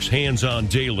that works hands-on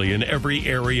daily in every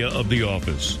area of the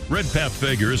office. Redpath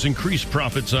Fager has increased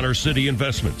profits on our city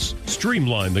investments,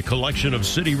 streamlined the collection of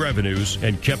city revenues,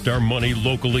 and kept our money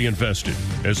locally invested.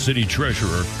 As city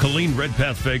treasurer, Colleen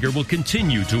Redpath Fager will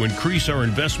continue to increase our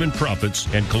investment profits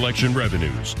and collection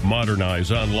revenues, modernize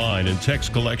online and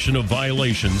text collection of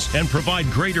violations, and provide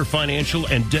greater financial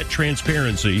and debt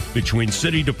transparency between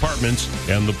city departments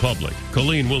and the public.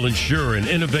 Colleen will ensure an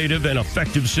innovative and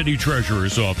effective city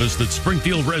treasurer's office that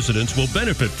Springfield residents will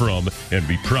benefit from and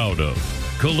be proud of.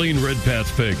 Colleen Redpath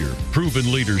Fager,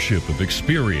 proven leadership of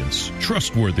experience,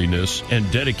 trustworthiness,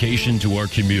 and dedication to our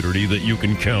community that you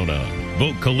can count on.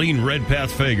 Vote Colleen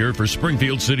Redpath Fager for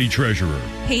Springfield City Treasurer.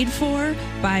 Paid for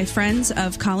by friends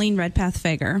of Colleen Redpath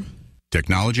Fager.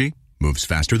 Technology moves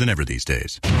faster than ever these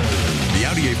days. The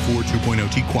Audi A4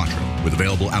 2.0T Quattro with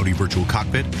available Audi Virtual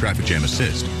Cockpit, Traffic Jam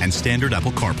Assist, and standard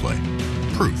Apple CarPlay.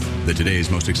 Proof that today's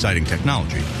most exciting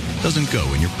technology doesn't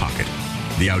go in your pocket.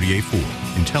 The Audi A4.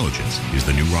 Intelligence is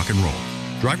the new rock and roll.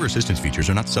 Driver assistance features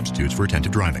are not substitutes for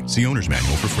attentive driving. See owner's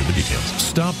manual for further details.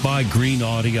 Stop by Green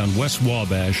Audi on West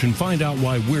Wabash and find out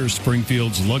why we're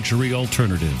Springfield's luxury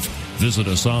alternative. Visit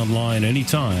us online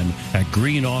anytime at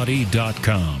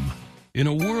greenaudi.com. In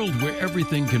a world where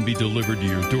everything can be delivered to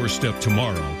your doorstep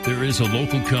tomorrow, there is a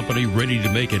local company ready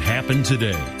to make it happen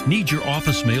today. Need your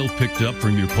office mail picked up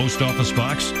from your post office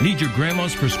box? Need your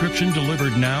grandma's prescription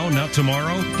delivered now, not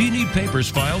tomorrow? Do you need papers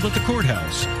filed at the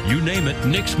courthouse? You name it,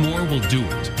 Nixmore will do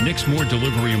it. Nixmore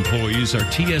delivery employees are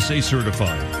TSA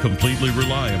certified, completely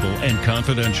reliable, and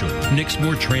confidential.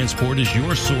 Nixmore Transport is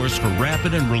your source for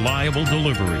rapid and reliable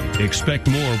delivery. Expect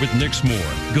more with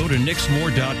Nixmore. Go to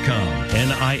nixmore.com.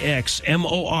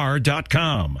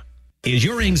 NIXMOR.com. Is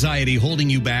your anxiety holding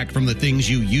you back from the things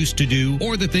you used to do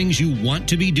or the things you want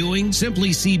to be doing? Simply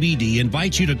CBD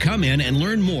invites you to come in and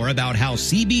learn more about how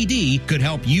CBD could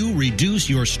help you reduce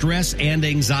your stress and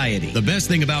anxiety. The best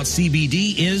thing about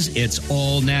CBD is it's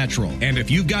all natural. And if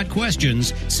you've got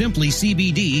questions, Simply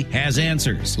CBD has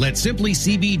answers. Let Simply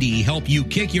CBD help you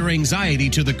kick your anxiety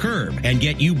to the curb and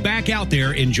get you back out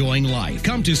there enjoying life.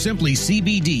 Come to Simply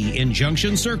CBD in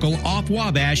Junction Circle off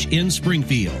Wabash in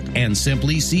Springfield and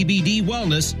simplycbdwellness.com.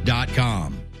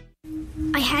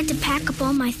 I had to pack up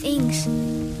all my things.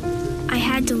 I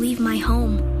had to leave my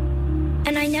home.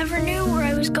 And I never knew where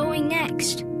I was going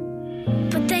next.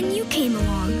 But then you came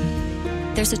along.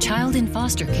 There's a child in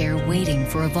foster care waiting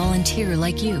for a volunteer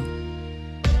like you.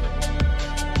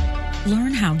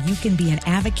 Learn how you can be an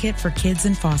advocate for kids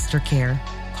in foster care.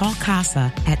 Call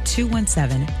CASA at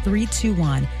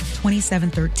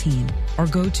 217-321-2713 or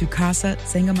go to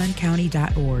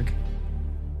CASASangamonCounty.org.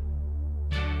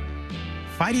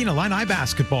 Fighting Illini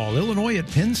basketball, Illinois at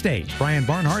Penn State. Brian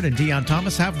Barnhart and Deion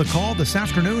Thomas have the call this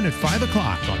afternoon at 5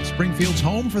 o'clock on Springfield's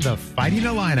home for the Fighting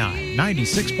Illini,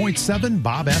 96.7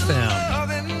 Bob FM.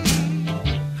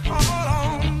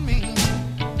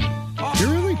 You're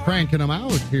really cranking them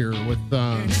out here with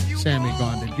Sammy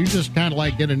gone. Did you just kind of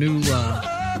like get a new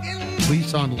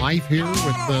lease on life here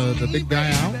with the big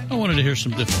guy out? I wanted to hear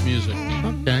some different music.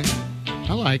 Okay.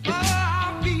 I like it.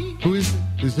 Who is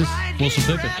this? Wilson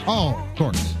Pickett. Oh, of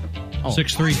course.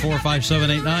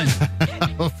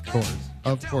 6345789.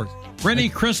 Of course. Rennie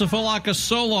Chrysophilakas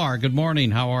Solar, good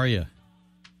morning. How are you?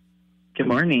 Good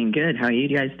morning. Good. How are you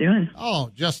guys doing?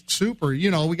 Oh, just super. You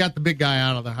know, we got the big guy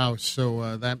out of the house,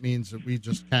 so that means that we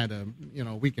just kind of,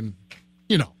 we can,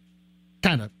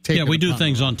 kind of take Yeah, we do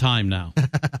things on time now.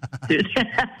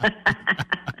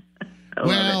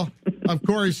 Well, of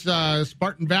course,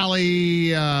 Spartan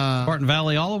Valley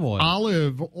olive oil.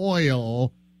 Olive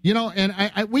oil.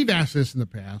 And we've asked this in the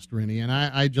past, Rennie, and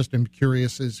I just am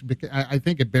curious. Because I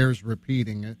think it bears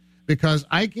repeating, because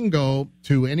I can go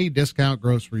to any discount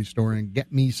grocery store and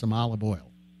get me some olive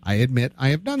oil. I admit I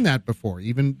have done that before,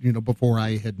 even before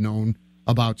I had known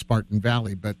about Spartan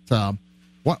Valley. But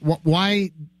why?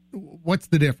 What's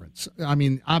the difference? I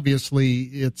mean, obviously,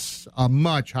 it's a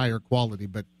much higher quality,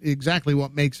 but exactly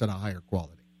what makes it a higher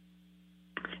quality?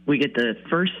 We get the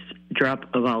first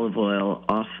drop of olive oil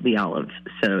off the olive.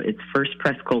 So it's first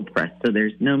press, cold press. So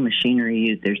there's no machinery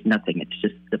used. There's nothing. It's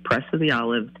just the press of the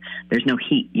olive. There's no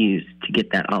heat used to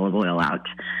get that olive oil out.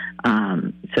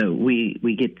 So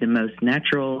we get the most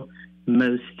natural,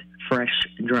 most fresh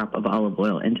drop of olive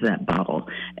oil into that bottle.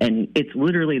 And it's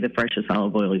literally the freshest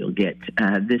olive oil you'll get.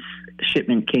 This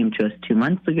shipment came to us 2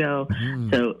 months ago,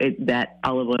 so that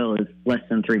olive oil is less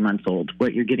than 3 months old.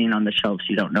 What you're getting on the shelves,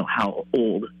 you don't know how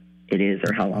old it is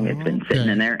or how long it's been sitting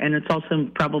in there. And it's also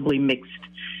probably mixed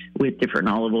with different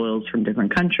olive oils from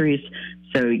different countries,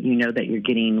 so you know that you're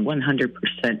getting 100%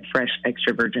 fresh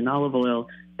extra virgin olive oil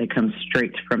that comes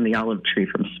straight from the olive tree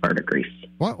from Sparta, Greece.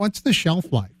 What's the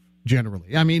shelf life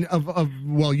generally? I mean, of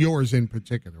yours in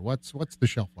particular. What's the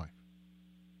shelf life?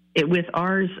 With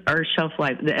our shelf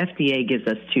life, the FDA gives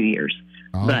us 2 years.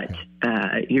 But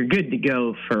you're good to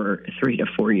go for 3 to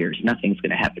 4 years. Nothing's going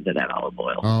to happen to that olive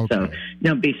oil. So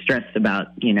don't be stressed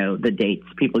about, the dates.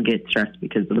 People get stressed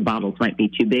because the bottles might be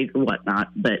too big or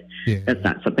whatnot, but that's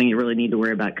not something you really need to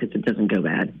worry about because it doesn't go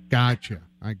bad. Gotcha.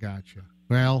 I gotcha.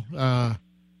 Well,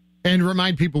 and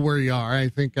remind people where you are. I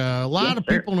think a lot of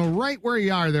people know right where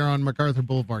you are there on MacArthur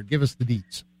Boulevard. Give us the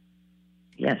deets.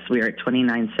 Yes, we are at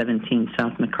 2917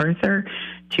 South MacArthur,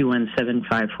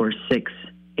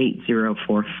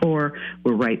 217-546-8044.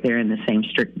 We're right there in the same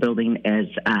strict building as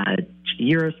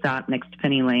Eurostop next to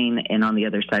Penny Lane, and on the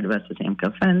other side of us is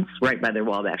Amco Fence, right by their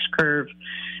Wabash Curve.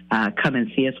 Come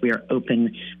and see us. We are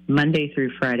open Monday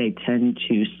through Friday, 10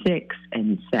 to 6,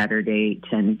 and Saturday,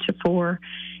 10 to 4.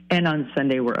 And on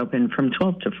Sunday, we're open from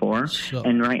 12 to 4.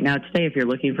 And right now, today, if you're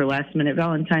looking for last-minute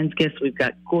Valentine's gifts, we've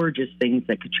got gorgeous things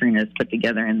that Katrina has put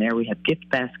together in there. We have gift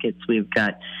baskets. We've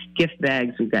got gift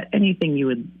bags. We've got anything you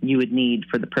would need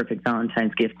for the perfect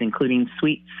Valentine's gift, including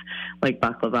sweets like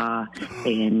baklava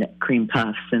and cream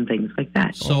puffs and things like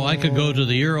that. So I could go to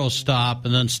the Eurostop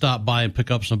and then stop by and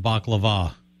pick up some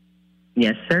baklava.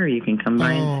 Yes, sir. You can come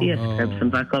by and see us. Grab some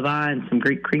baklava and some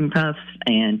Greek cream puffs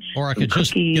and or I could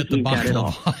just get the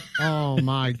baklava. Oh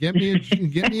my! Get me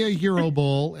a Hero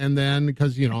Bowl, and then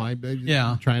because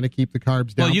I'm trying to keep the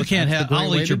carbs down. Well, you can't have.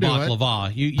 I'll eat your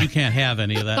baklava. You can't have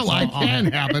any of that. No, I can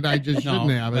have it. I just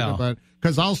shouldn't have it. But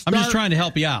because I'm just trying to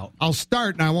help you out. I'll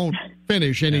start and I won't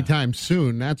finish anytime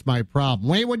soon. That's my problem.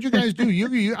 Wait, what'd you guys do?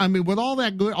 I mean, with all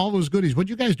those goodies, what'd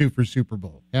you guys do for Super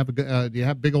Bowl? Do you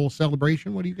have a big old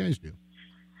celebration? What do you guys do?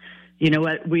 You know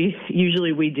what? We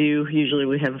usually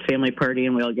have a family party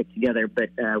and we all get together.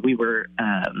 But we were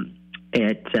at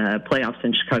playoffs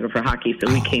in Chicago for hockey,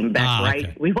 so we came back right.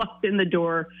 Okay. We walked in the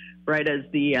door right as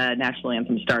the national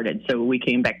anthem started, so we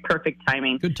came back perfect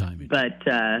timing. Good timing. But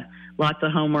lots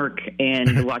of homework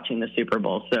and watching the Super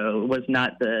Bowl, so it was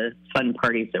not the fun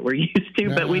parties that we're used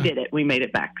to. But we did it. We made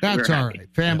it back. So that's all right.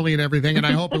 Family and everything, and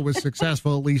I hope it was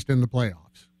successill at least in the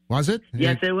playoffs. Was it?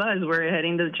 Yes, it was. We're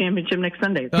heading to the championship next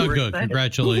Sunday. So good. Excited.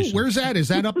 Congratulations. Where's that? Is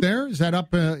that up there? Is that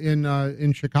up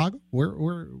in Chicago?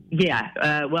 Where?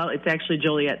 Yeah. Well, it's actually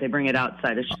Joliet. They bring it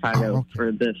outside of Chicago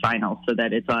for the final so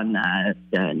that it's on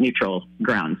neutral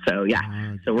ground. So,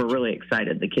 yeah. So we're really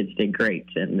excited. The kids did great.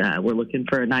 And we're looking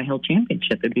for a Nihil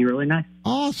championship. It'd be really nice.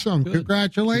 Awesome. Good.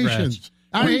 Congratulations.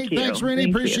 All right. Thanks, Rennie.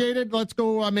 Appreciate it. Let's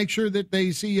go make sure that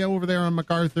they see you over there on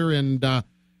MacArthur and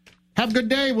have a good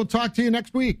day. We'll talk to you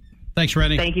next week. Thanks,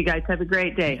 Rennie. Thank you, guys. Have a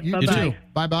great day. Bye-bye. You too.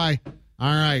 Bye-bye.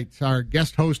 All right. Our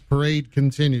guest host parade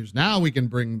continues. Now we can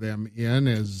bring them in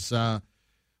as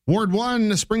Ward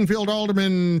 1, Springfield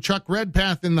Alderman Chuck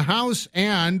Redpath in the house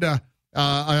and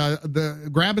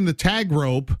grabbing the tag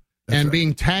rope and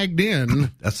being tagged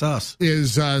in. That's us.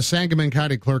 Is Sangamon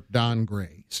County Clerk Don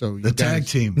Gray. So the tag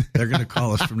team. They're going to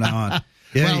call us from now on.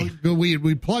 Yay. Well,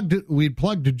 we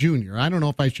plugged Junior. I don't know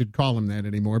if I should call him that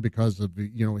anymore because of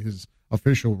his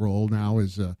official role now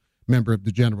as a member of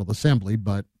the General Assembly.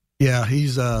 But yeah,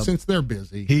 he's since they're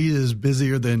busy, he is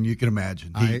busier than you can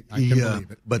imagine. I can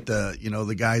believe it. But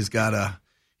the guy's got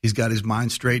his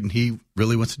mind straight, and he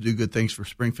really wants to do good things for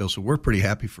Springfield. So we're pretty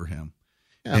happy for him.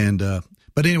 Yeah. And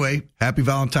but anyway, happy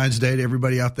Valentine's Day to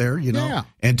everybody out there.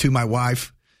 And to my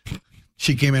wife.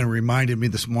 She came in and reminded me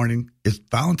this morning, it's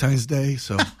Valentine's Day,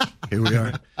 so here we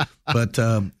are. But,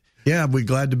 we're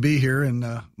glad to be here, and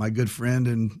my good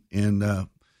friend and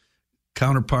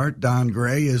counterpart, Don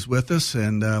Gray, is with us,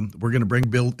 and we're going to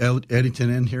bring Bill Eddington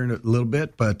in here in a little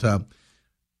bit. But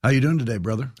how you doing today,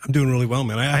 brother? I'm doing really well,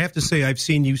 man. I have to say I've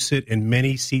seen you sit in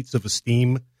many seats of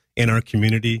esteem in our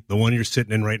community. The one you're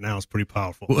sitting in right now is pretty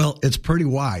powerful. Well, it's pretty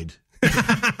wide.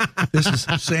 This is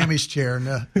Sammy's chair, and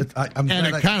it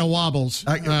kind of wobbles.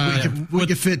 We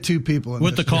could fit two people in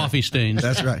with the coffee stains.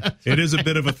 That's right. It is a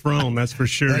bit of a throne, that's for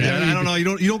sure. I don't know.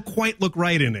 You don't quite look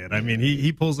right in it. I mean,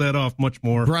 he pulls that off much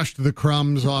more. Brushed the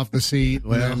crumbs off the seat,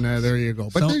 and there you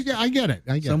go. But I get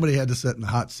it. Somebody had to sit in the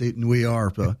hot seat, and we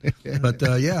are. So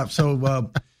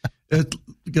it's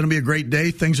going to be a great day.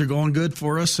 Things are going good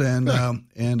for us, and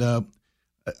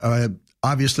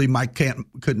obviously Mike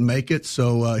couldn't make it,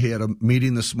 so he had a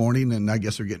meeting this morning, and I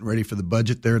guess they're getting ready for the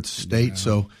budget there at the state. Yeah.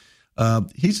 So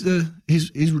he's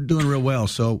doing real well.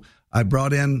 So I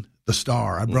brought in the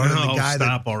star. I brought in the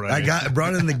guy I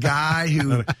brought in the guy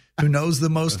who knows the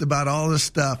most about all this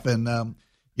stuff, and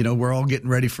we're all getting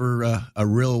ready for a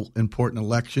real important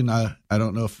election. I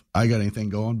don't know if I got anything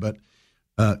going, but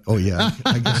I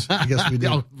guess we do.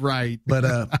 Oh, right. But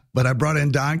I brought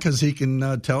in Don because he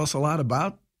can tell us a lot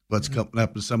about what's coming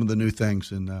up with some of the new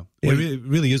things. And it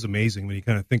really is amazing when you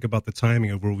kind of think about the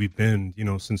timing of where we've been,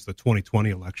 since the 2020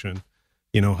 election.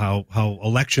 How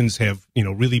elections have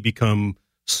really become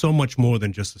so much more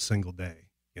than just a single day.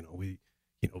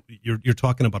 You're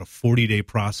talking about a 40-day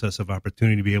process of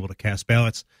opportunity to be able to cast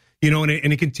ballots. And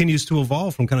it continues to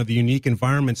evolve from kind of the unique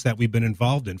environments that we've been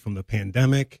involved in, from the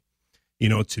pandemic,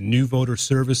 to new voter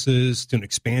services, to an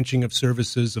expansion of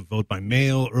services of vote by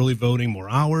mail, early voting, more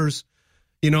hours,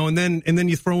 and then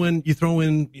you throw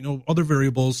in other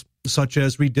variables such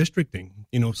as redistricting,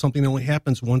 something that only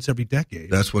happens once every decade.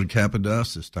 That's what happened to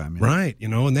us this time. Yeah. Right.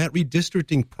 And that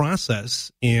redistricting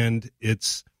process and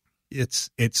its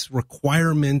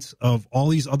requirement of all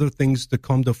these other things to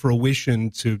come to fruition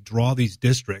to draw these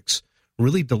districts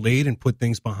really delayed and put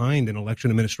things behind in election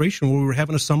administration, where we were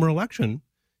having a summer election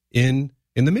in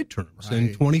the midterms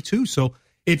in 22. So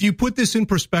if you put this in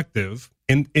perspective,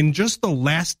 in just the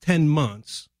last 10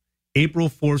 months, April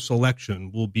 4th's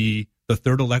election will be the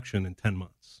third election in 10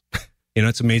 months.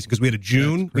 It's amazing because we had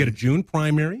a June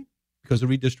primary because of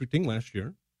redistricting last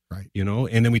year. Right.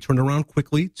 And then we turned around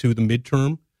quickly to the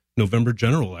midterm November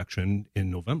general election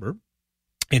in November.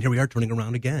 And here we are turning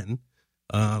around again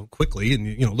quickly.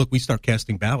 And, look, we start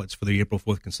casting ballots for the April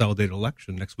 4th consolidated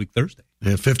election next week, Thursday.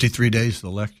 Yeah, 53 days to the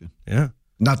election. Yeah.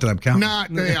 Not that I'm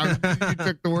counting. You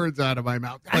took the words out of my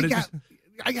mouth.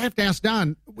 I have to ask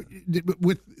Don,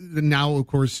 with now, of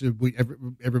course,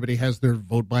 everybody has their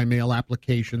vote by mail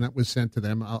application that was sent to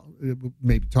them. I'll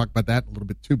maybe talk about that a little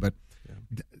bit too, but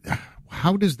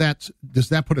how does that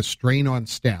put a strain on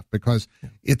staff? Because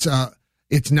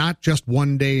it's not just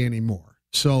one day anymore.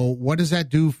 So what does that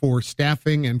do for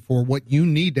staffing and for what you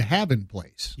need to have in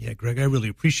place? Yeah, Greg, I really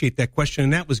appreciate that question.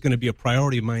 And that was going to be a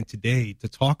priority of mine today, to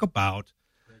talk about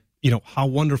how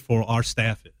wonderful our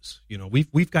staff is.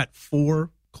 We've got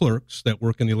 4 clerks that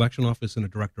work in the election office and a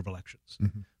director of elections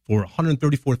for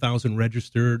 134,000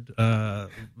 registered,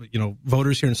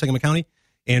 voters here in Sangamon County.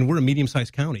 And we're a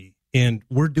medium-sized county, and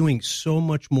we're doing so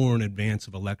much more in advance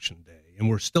of election day. And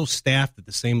we're still staffed at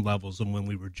the same levels than when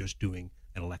we were just doing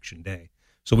an election day.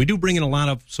 So we do bring in a lot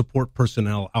of support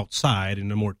personnel outside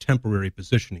in a more temporary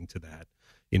positioning to that,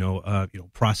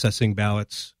 processing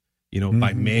ballots,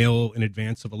 by mail in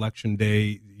advance of election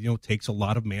day, takes a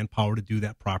lot of manpower to do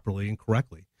that properly and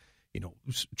correctly.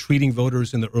 Treating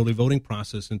voters in the early voting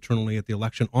process internally at the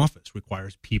election office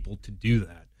requires people to do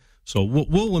that. So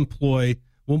we'll employ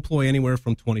anywhere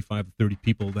from 25 to 30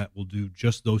 people that will do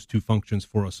just those 2 functions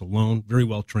for us alone, very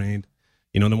well trained.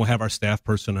 Then we'll have our staff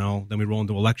personnel. Then we roll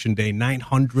into election day,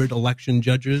 900 election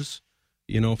judges,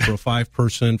 for a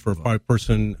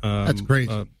 5-person that's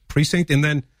crazy. Precinct, and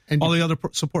then all the other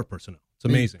support personnel. It's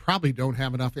amazing. You probably don't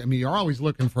have enough. I mean, you're always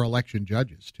looking for election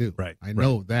judges too. Right. I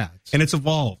know that. And it's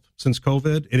evolved since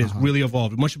COVID. It has really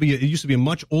evolved. It used to be a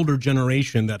much older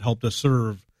generation that helped us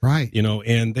serve. Right.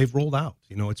 And they've rolled out.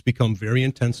 It's become very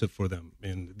intensive for them,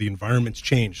 and the environment's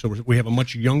changed. So we have a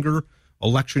much younger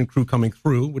election crew coming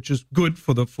through, which is good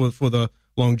for the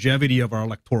longevity of our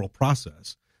electoral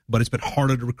process. But it's been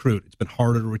harder to recruit. It's been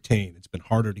harder to retain. It's been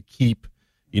harder to keep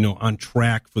on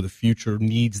track for the future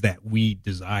needs that we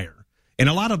desire. And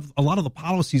a lot of the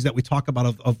policies that we talk about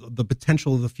of the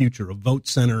potential of the future, of vote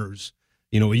centers,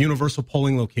 universal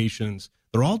polling locations,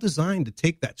 they're all designed to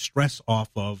take that stress off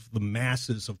of the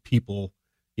masses of people,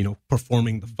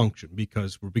 performing the function,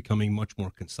 because we're becoming much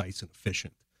more concise and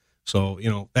efficient. So,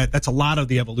 that's a lot of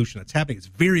the evolution that's happening. It's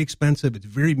very expensive. It's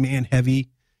very man heavy.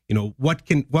 What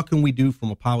can we do from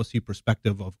a policy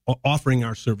perspective of offering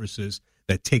our services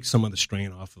that takes some of the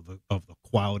strain off of the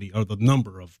quality or the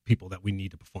number of people that we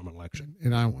need to perform an election?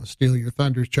 And I want to steal your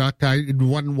thunder, Chuck.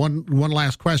 One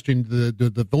last question.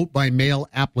 The vote by mail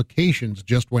applications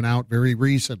just went out very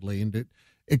recently, and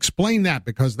explain that,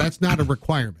 because that's not a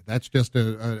requirement. That's just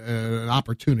an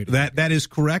opportunity. That is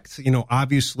correct.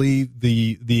 Obviously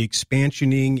the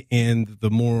expansioning and the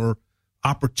more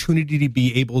opportunity to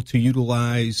be able to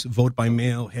utilize vote by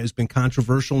mail has been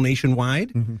controversial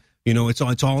nationwide. Mm-hmm.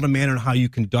 It's all in a manner of how you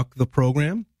conduct the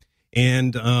program.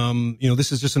 And,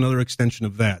 this is just another extension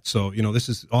of that. So, this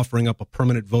is offering up a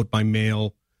permanent vote by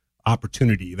mail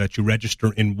opportunity that you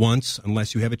register in once,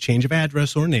 unless you have a change of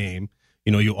address or name.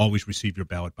 you'll always receive your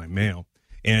ballot by mail.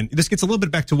 And this gets a little bit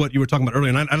back to what you were talking about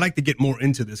earlier, and I'd like to get more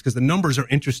into this because the numbers are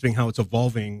interesting, how it's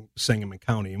evolving Sangamon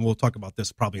County, and we'll talk about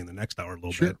this probably in the next hour a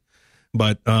little bit.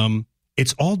 But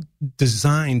it's all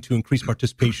designed to increase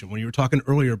participation. When you were talking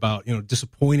earlier about,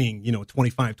 disappointing,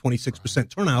 25,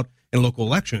 26% turnout in local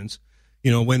elections,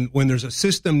 when there's a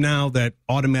system now that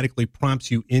automatically prompts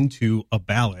you into a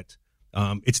ballot,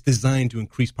 it's designed to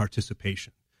increase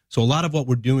participation. So a lot of what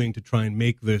we're doing to try and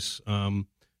make this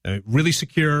really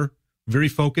secure, very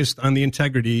focused on the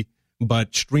integrity,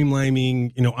 but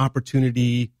streamlining,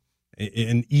 opportunity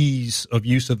and ease of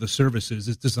use of the services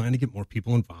is designed to get more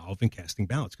people involved in casting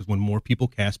ballots. Because when more people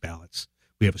cast ballots,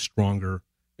 we have a stronger,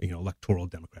 electoral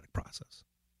democratic process.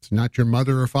 It's not your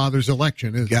mother or father's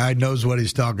election, is it? Guy knows what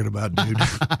he's talking about, dude.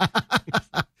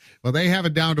 Well, they have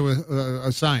it down to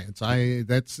a science.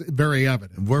 That's very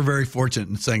evident. We're very fortunate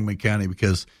in Sangamon County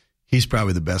because he's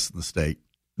probably the best in the state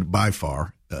by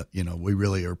far. We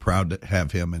really are proud to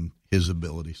have him and his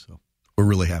ability. So we're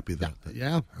really happy that.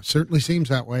 Yeah, certainly seems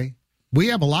that way. We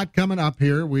have a lot coming up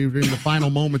here. We're in the final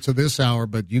moments of this hour,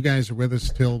 but you guys are with us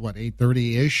till,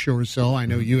 8:30-ish or so. I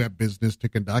know you have business to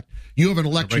conduct. You have an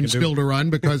election still to run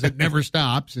because it never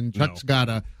stops, and Chuck's got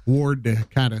a ward to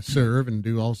kind of serve and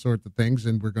do all sorts of things,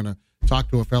 and we're going to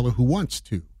talk to a fellow who wants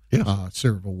to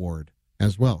serve a ward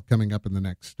as well coming up in the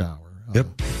next hour. Yep.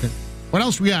 Okay. What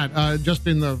else we got?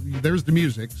 There's the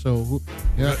music, so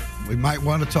we might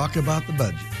want to talk about the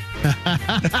budget.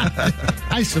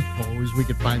 I suppose we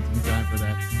could find some time for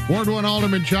that. Ward 1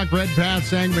 Alderman Chuck Redpath,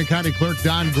 Sangamon County Clerk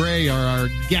Don Gray are our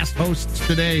guest hosts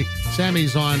today.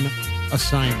 Sammy's on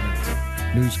assignment.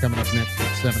 News coming up next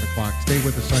at 7 o'clock. Stay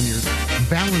with us on your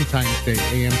Valentine's Day,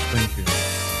 AM Springfield.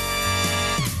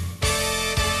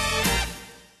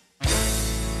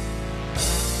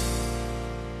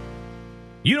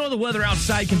 You know the weather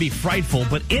outside can be frightful,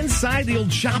 but inside the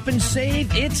old Shop and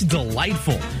Save, it's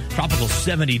delightful. Tropical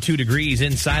 72 degrees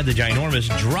inside the ginormous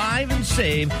Drive and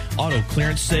Save auto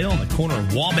clearance sale on the corner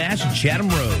of Wabash and Chatham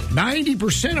Road.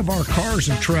 90% of our cars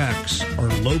and trucks are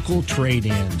local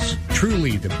trade-ins.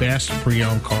 Truly the best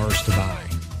pre-owned cars to buy.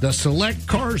 The select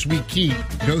cars we keep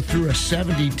go through a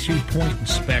 72-point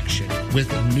inspection with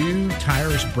new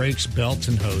tires, brakes, belts,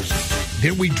 and hoses.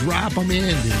 Then we drop them in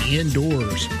the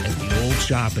indoors at the old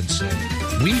Shop and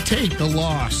Save. We take the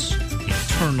loss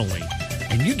internally,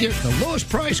 and you get the lowest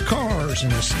priced cars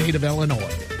in the state of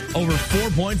Illinois. Over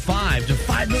 $4.5 to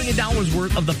 $5 million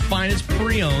worth of the finest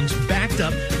pre-owns backed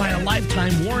up by a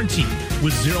lifetime warranty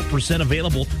with 0%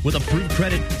 available with approved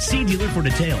credit. See dealer for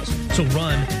details. So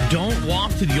don't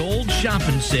walk to the old Shop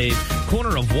and Save,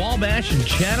 corner of Wabash and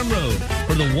Chatham Road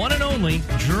for the one and only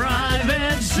Drive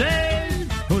and Save.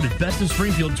 Voted Best in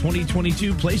Springfield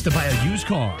 2022, place to buy a used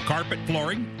car. Carpet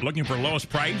flooring, looking for lowest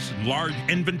price and large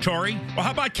inventory? Well,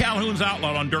 how about Calhoun's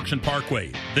Outlet on Dirksen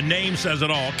Parkway? The name says it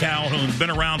all. Calhoun's been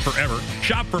around forever.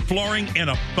 Shop for flooring in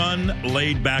a fun,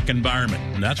 laid-back environment.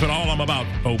 And that's what all I'm about,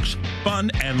 folks.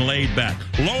 Fun and laid back.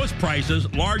 Lowest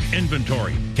prices, large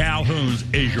inventory. Calhoun's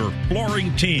is your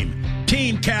flooring team.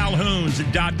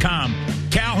 TeamCalhouns.com.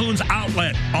 Calhoun's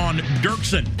Outlet on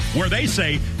Dirksen, where they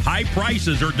say high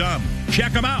prices are dumb.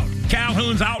 Check them out.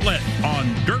 Calhoun's Outlet on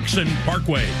Dirksen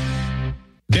Parkway.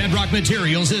 Bedrock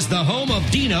Materials is the home of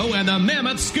Dino and the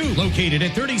Mammoth Scoop, located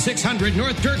at 3600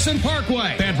 North Dirksen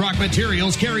Parkway. Bedrock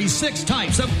Materials carries 6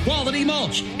 types of quality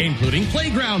mulch, including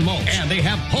playground mulch, and they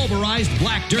have pulverized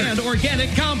black dirt and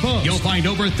organic compost. You'll find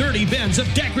over 30 bins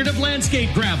of decorative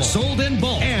landscape gravel, sold in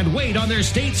bulk, and weighed on their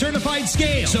state-certified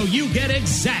scale, so you get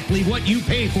exactly what you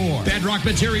pay for. Bedrock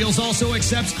Materials also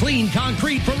accepts clean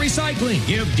concrete for recycling.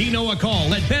 Give Dino a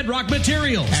call at Bedrock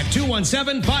Materials at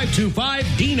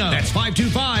 217-525-DINO. That's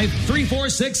 525-3466.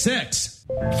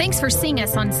 Thanks for seeing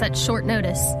us on such short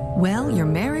notice. Well, your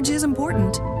marriage is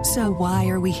important, so why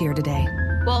are we here today?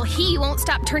 Well, he won't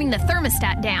stop turning the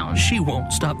thermostat down. She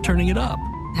won't stop turning it up.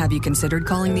 Have you considered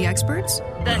calling the experts?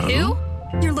 The who?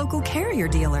 Your local Carrier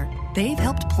dealer. They've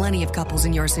helped plenty of couples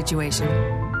in your situation.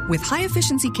 With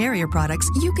high-efficiency Carrier products,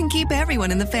 you can keep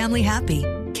everyone in the family happy.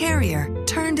 Carrier.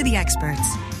 Turn to the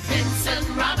experts. Vincent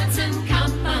Robinson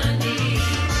Company.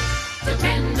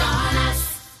 Depend on us.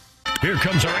 Here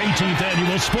comes our 18th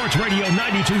annual Sports Radio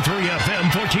 92.3 FM,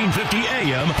 1450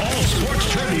 AM, All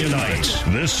Sports Trivia Night.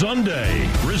 This Sunday.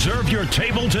 Reserve your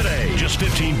table today. Just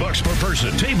 $15 per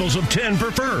person. Tables of 10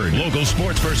 preferred. Local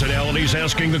sports personalities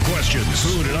asking the questions.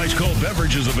 Food and ice-cold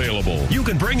beverages available. You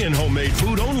can bring in homemade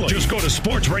food only. Just go to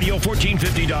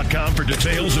sportsradio1450.com for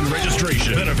details and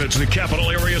registration. Benefits the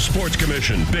Capital Area Sports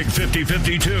Commission. Big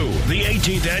 5052. The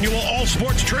 18th annual All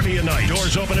Sports Trivia Night.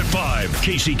 Doors open at 5.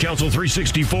 KC Council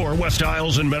 364, West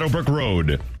Isles and Meadowbrook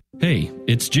Road. Hey,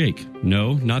 it's Jake.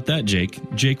 No, not that Jake.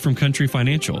 Jake from Country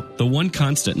Financial. The one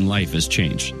constant in life is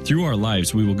change. Through our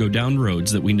lives, we will go down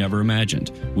roads that we never imagined.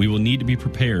 We will need to be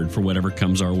prepared for whatever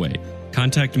comes our way.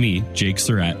 Contact me, Jake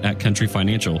Surratt, at Country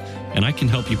Financial, and I can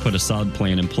help you put a solid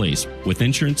plan in place with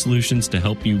insurance solutions to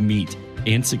help you meet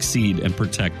and succeed and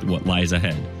protect what lies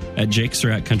ahead. At Jake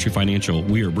Surratt Country Financial,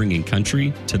 we are bringing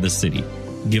country to the city.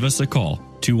 Give us a call,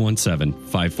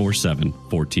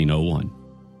 217-547-1401.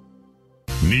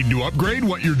 Need to upgrade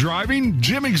what you're driving?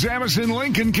 Jim Examus in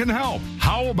Lincoln can help.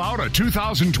 How about a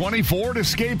 2020 Ford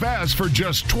Escape S for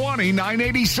just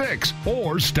 $20,986?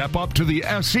 Or step up to the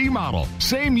SE model,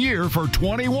 same year for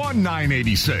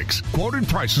 $21,986. Quoted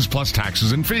prices plus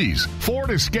taxes and fees.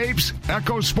 Ford Escapes,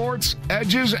 EcoSports,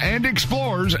 Edges, and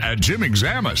Explorers at Jim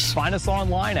Examus. Find us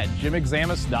online at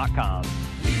jimexamus.com.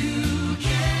 You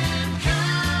can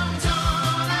count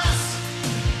on us.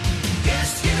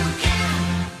 Yes, you can.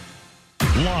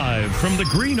 Live from the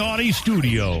Green Audi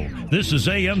studio, this is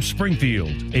AM Springfield.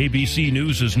 ABC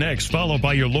News is next, followed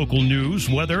by your local news,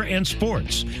 weather, and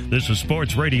sports. This is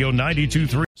Sports Radio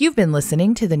 92.3. You've been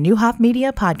listening to the Newhoff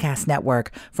Media Podcast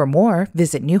Network. For more,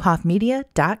 visit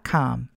newhoffmedia.com.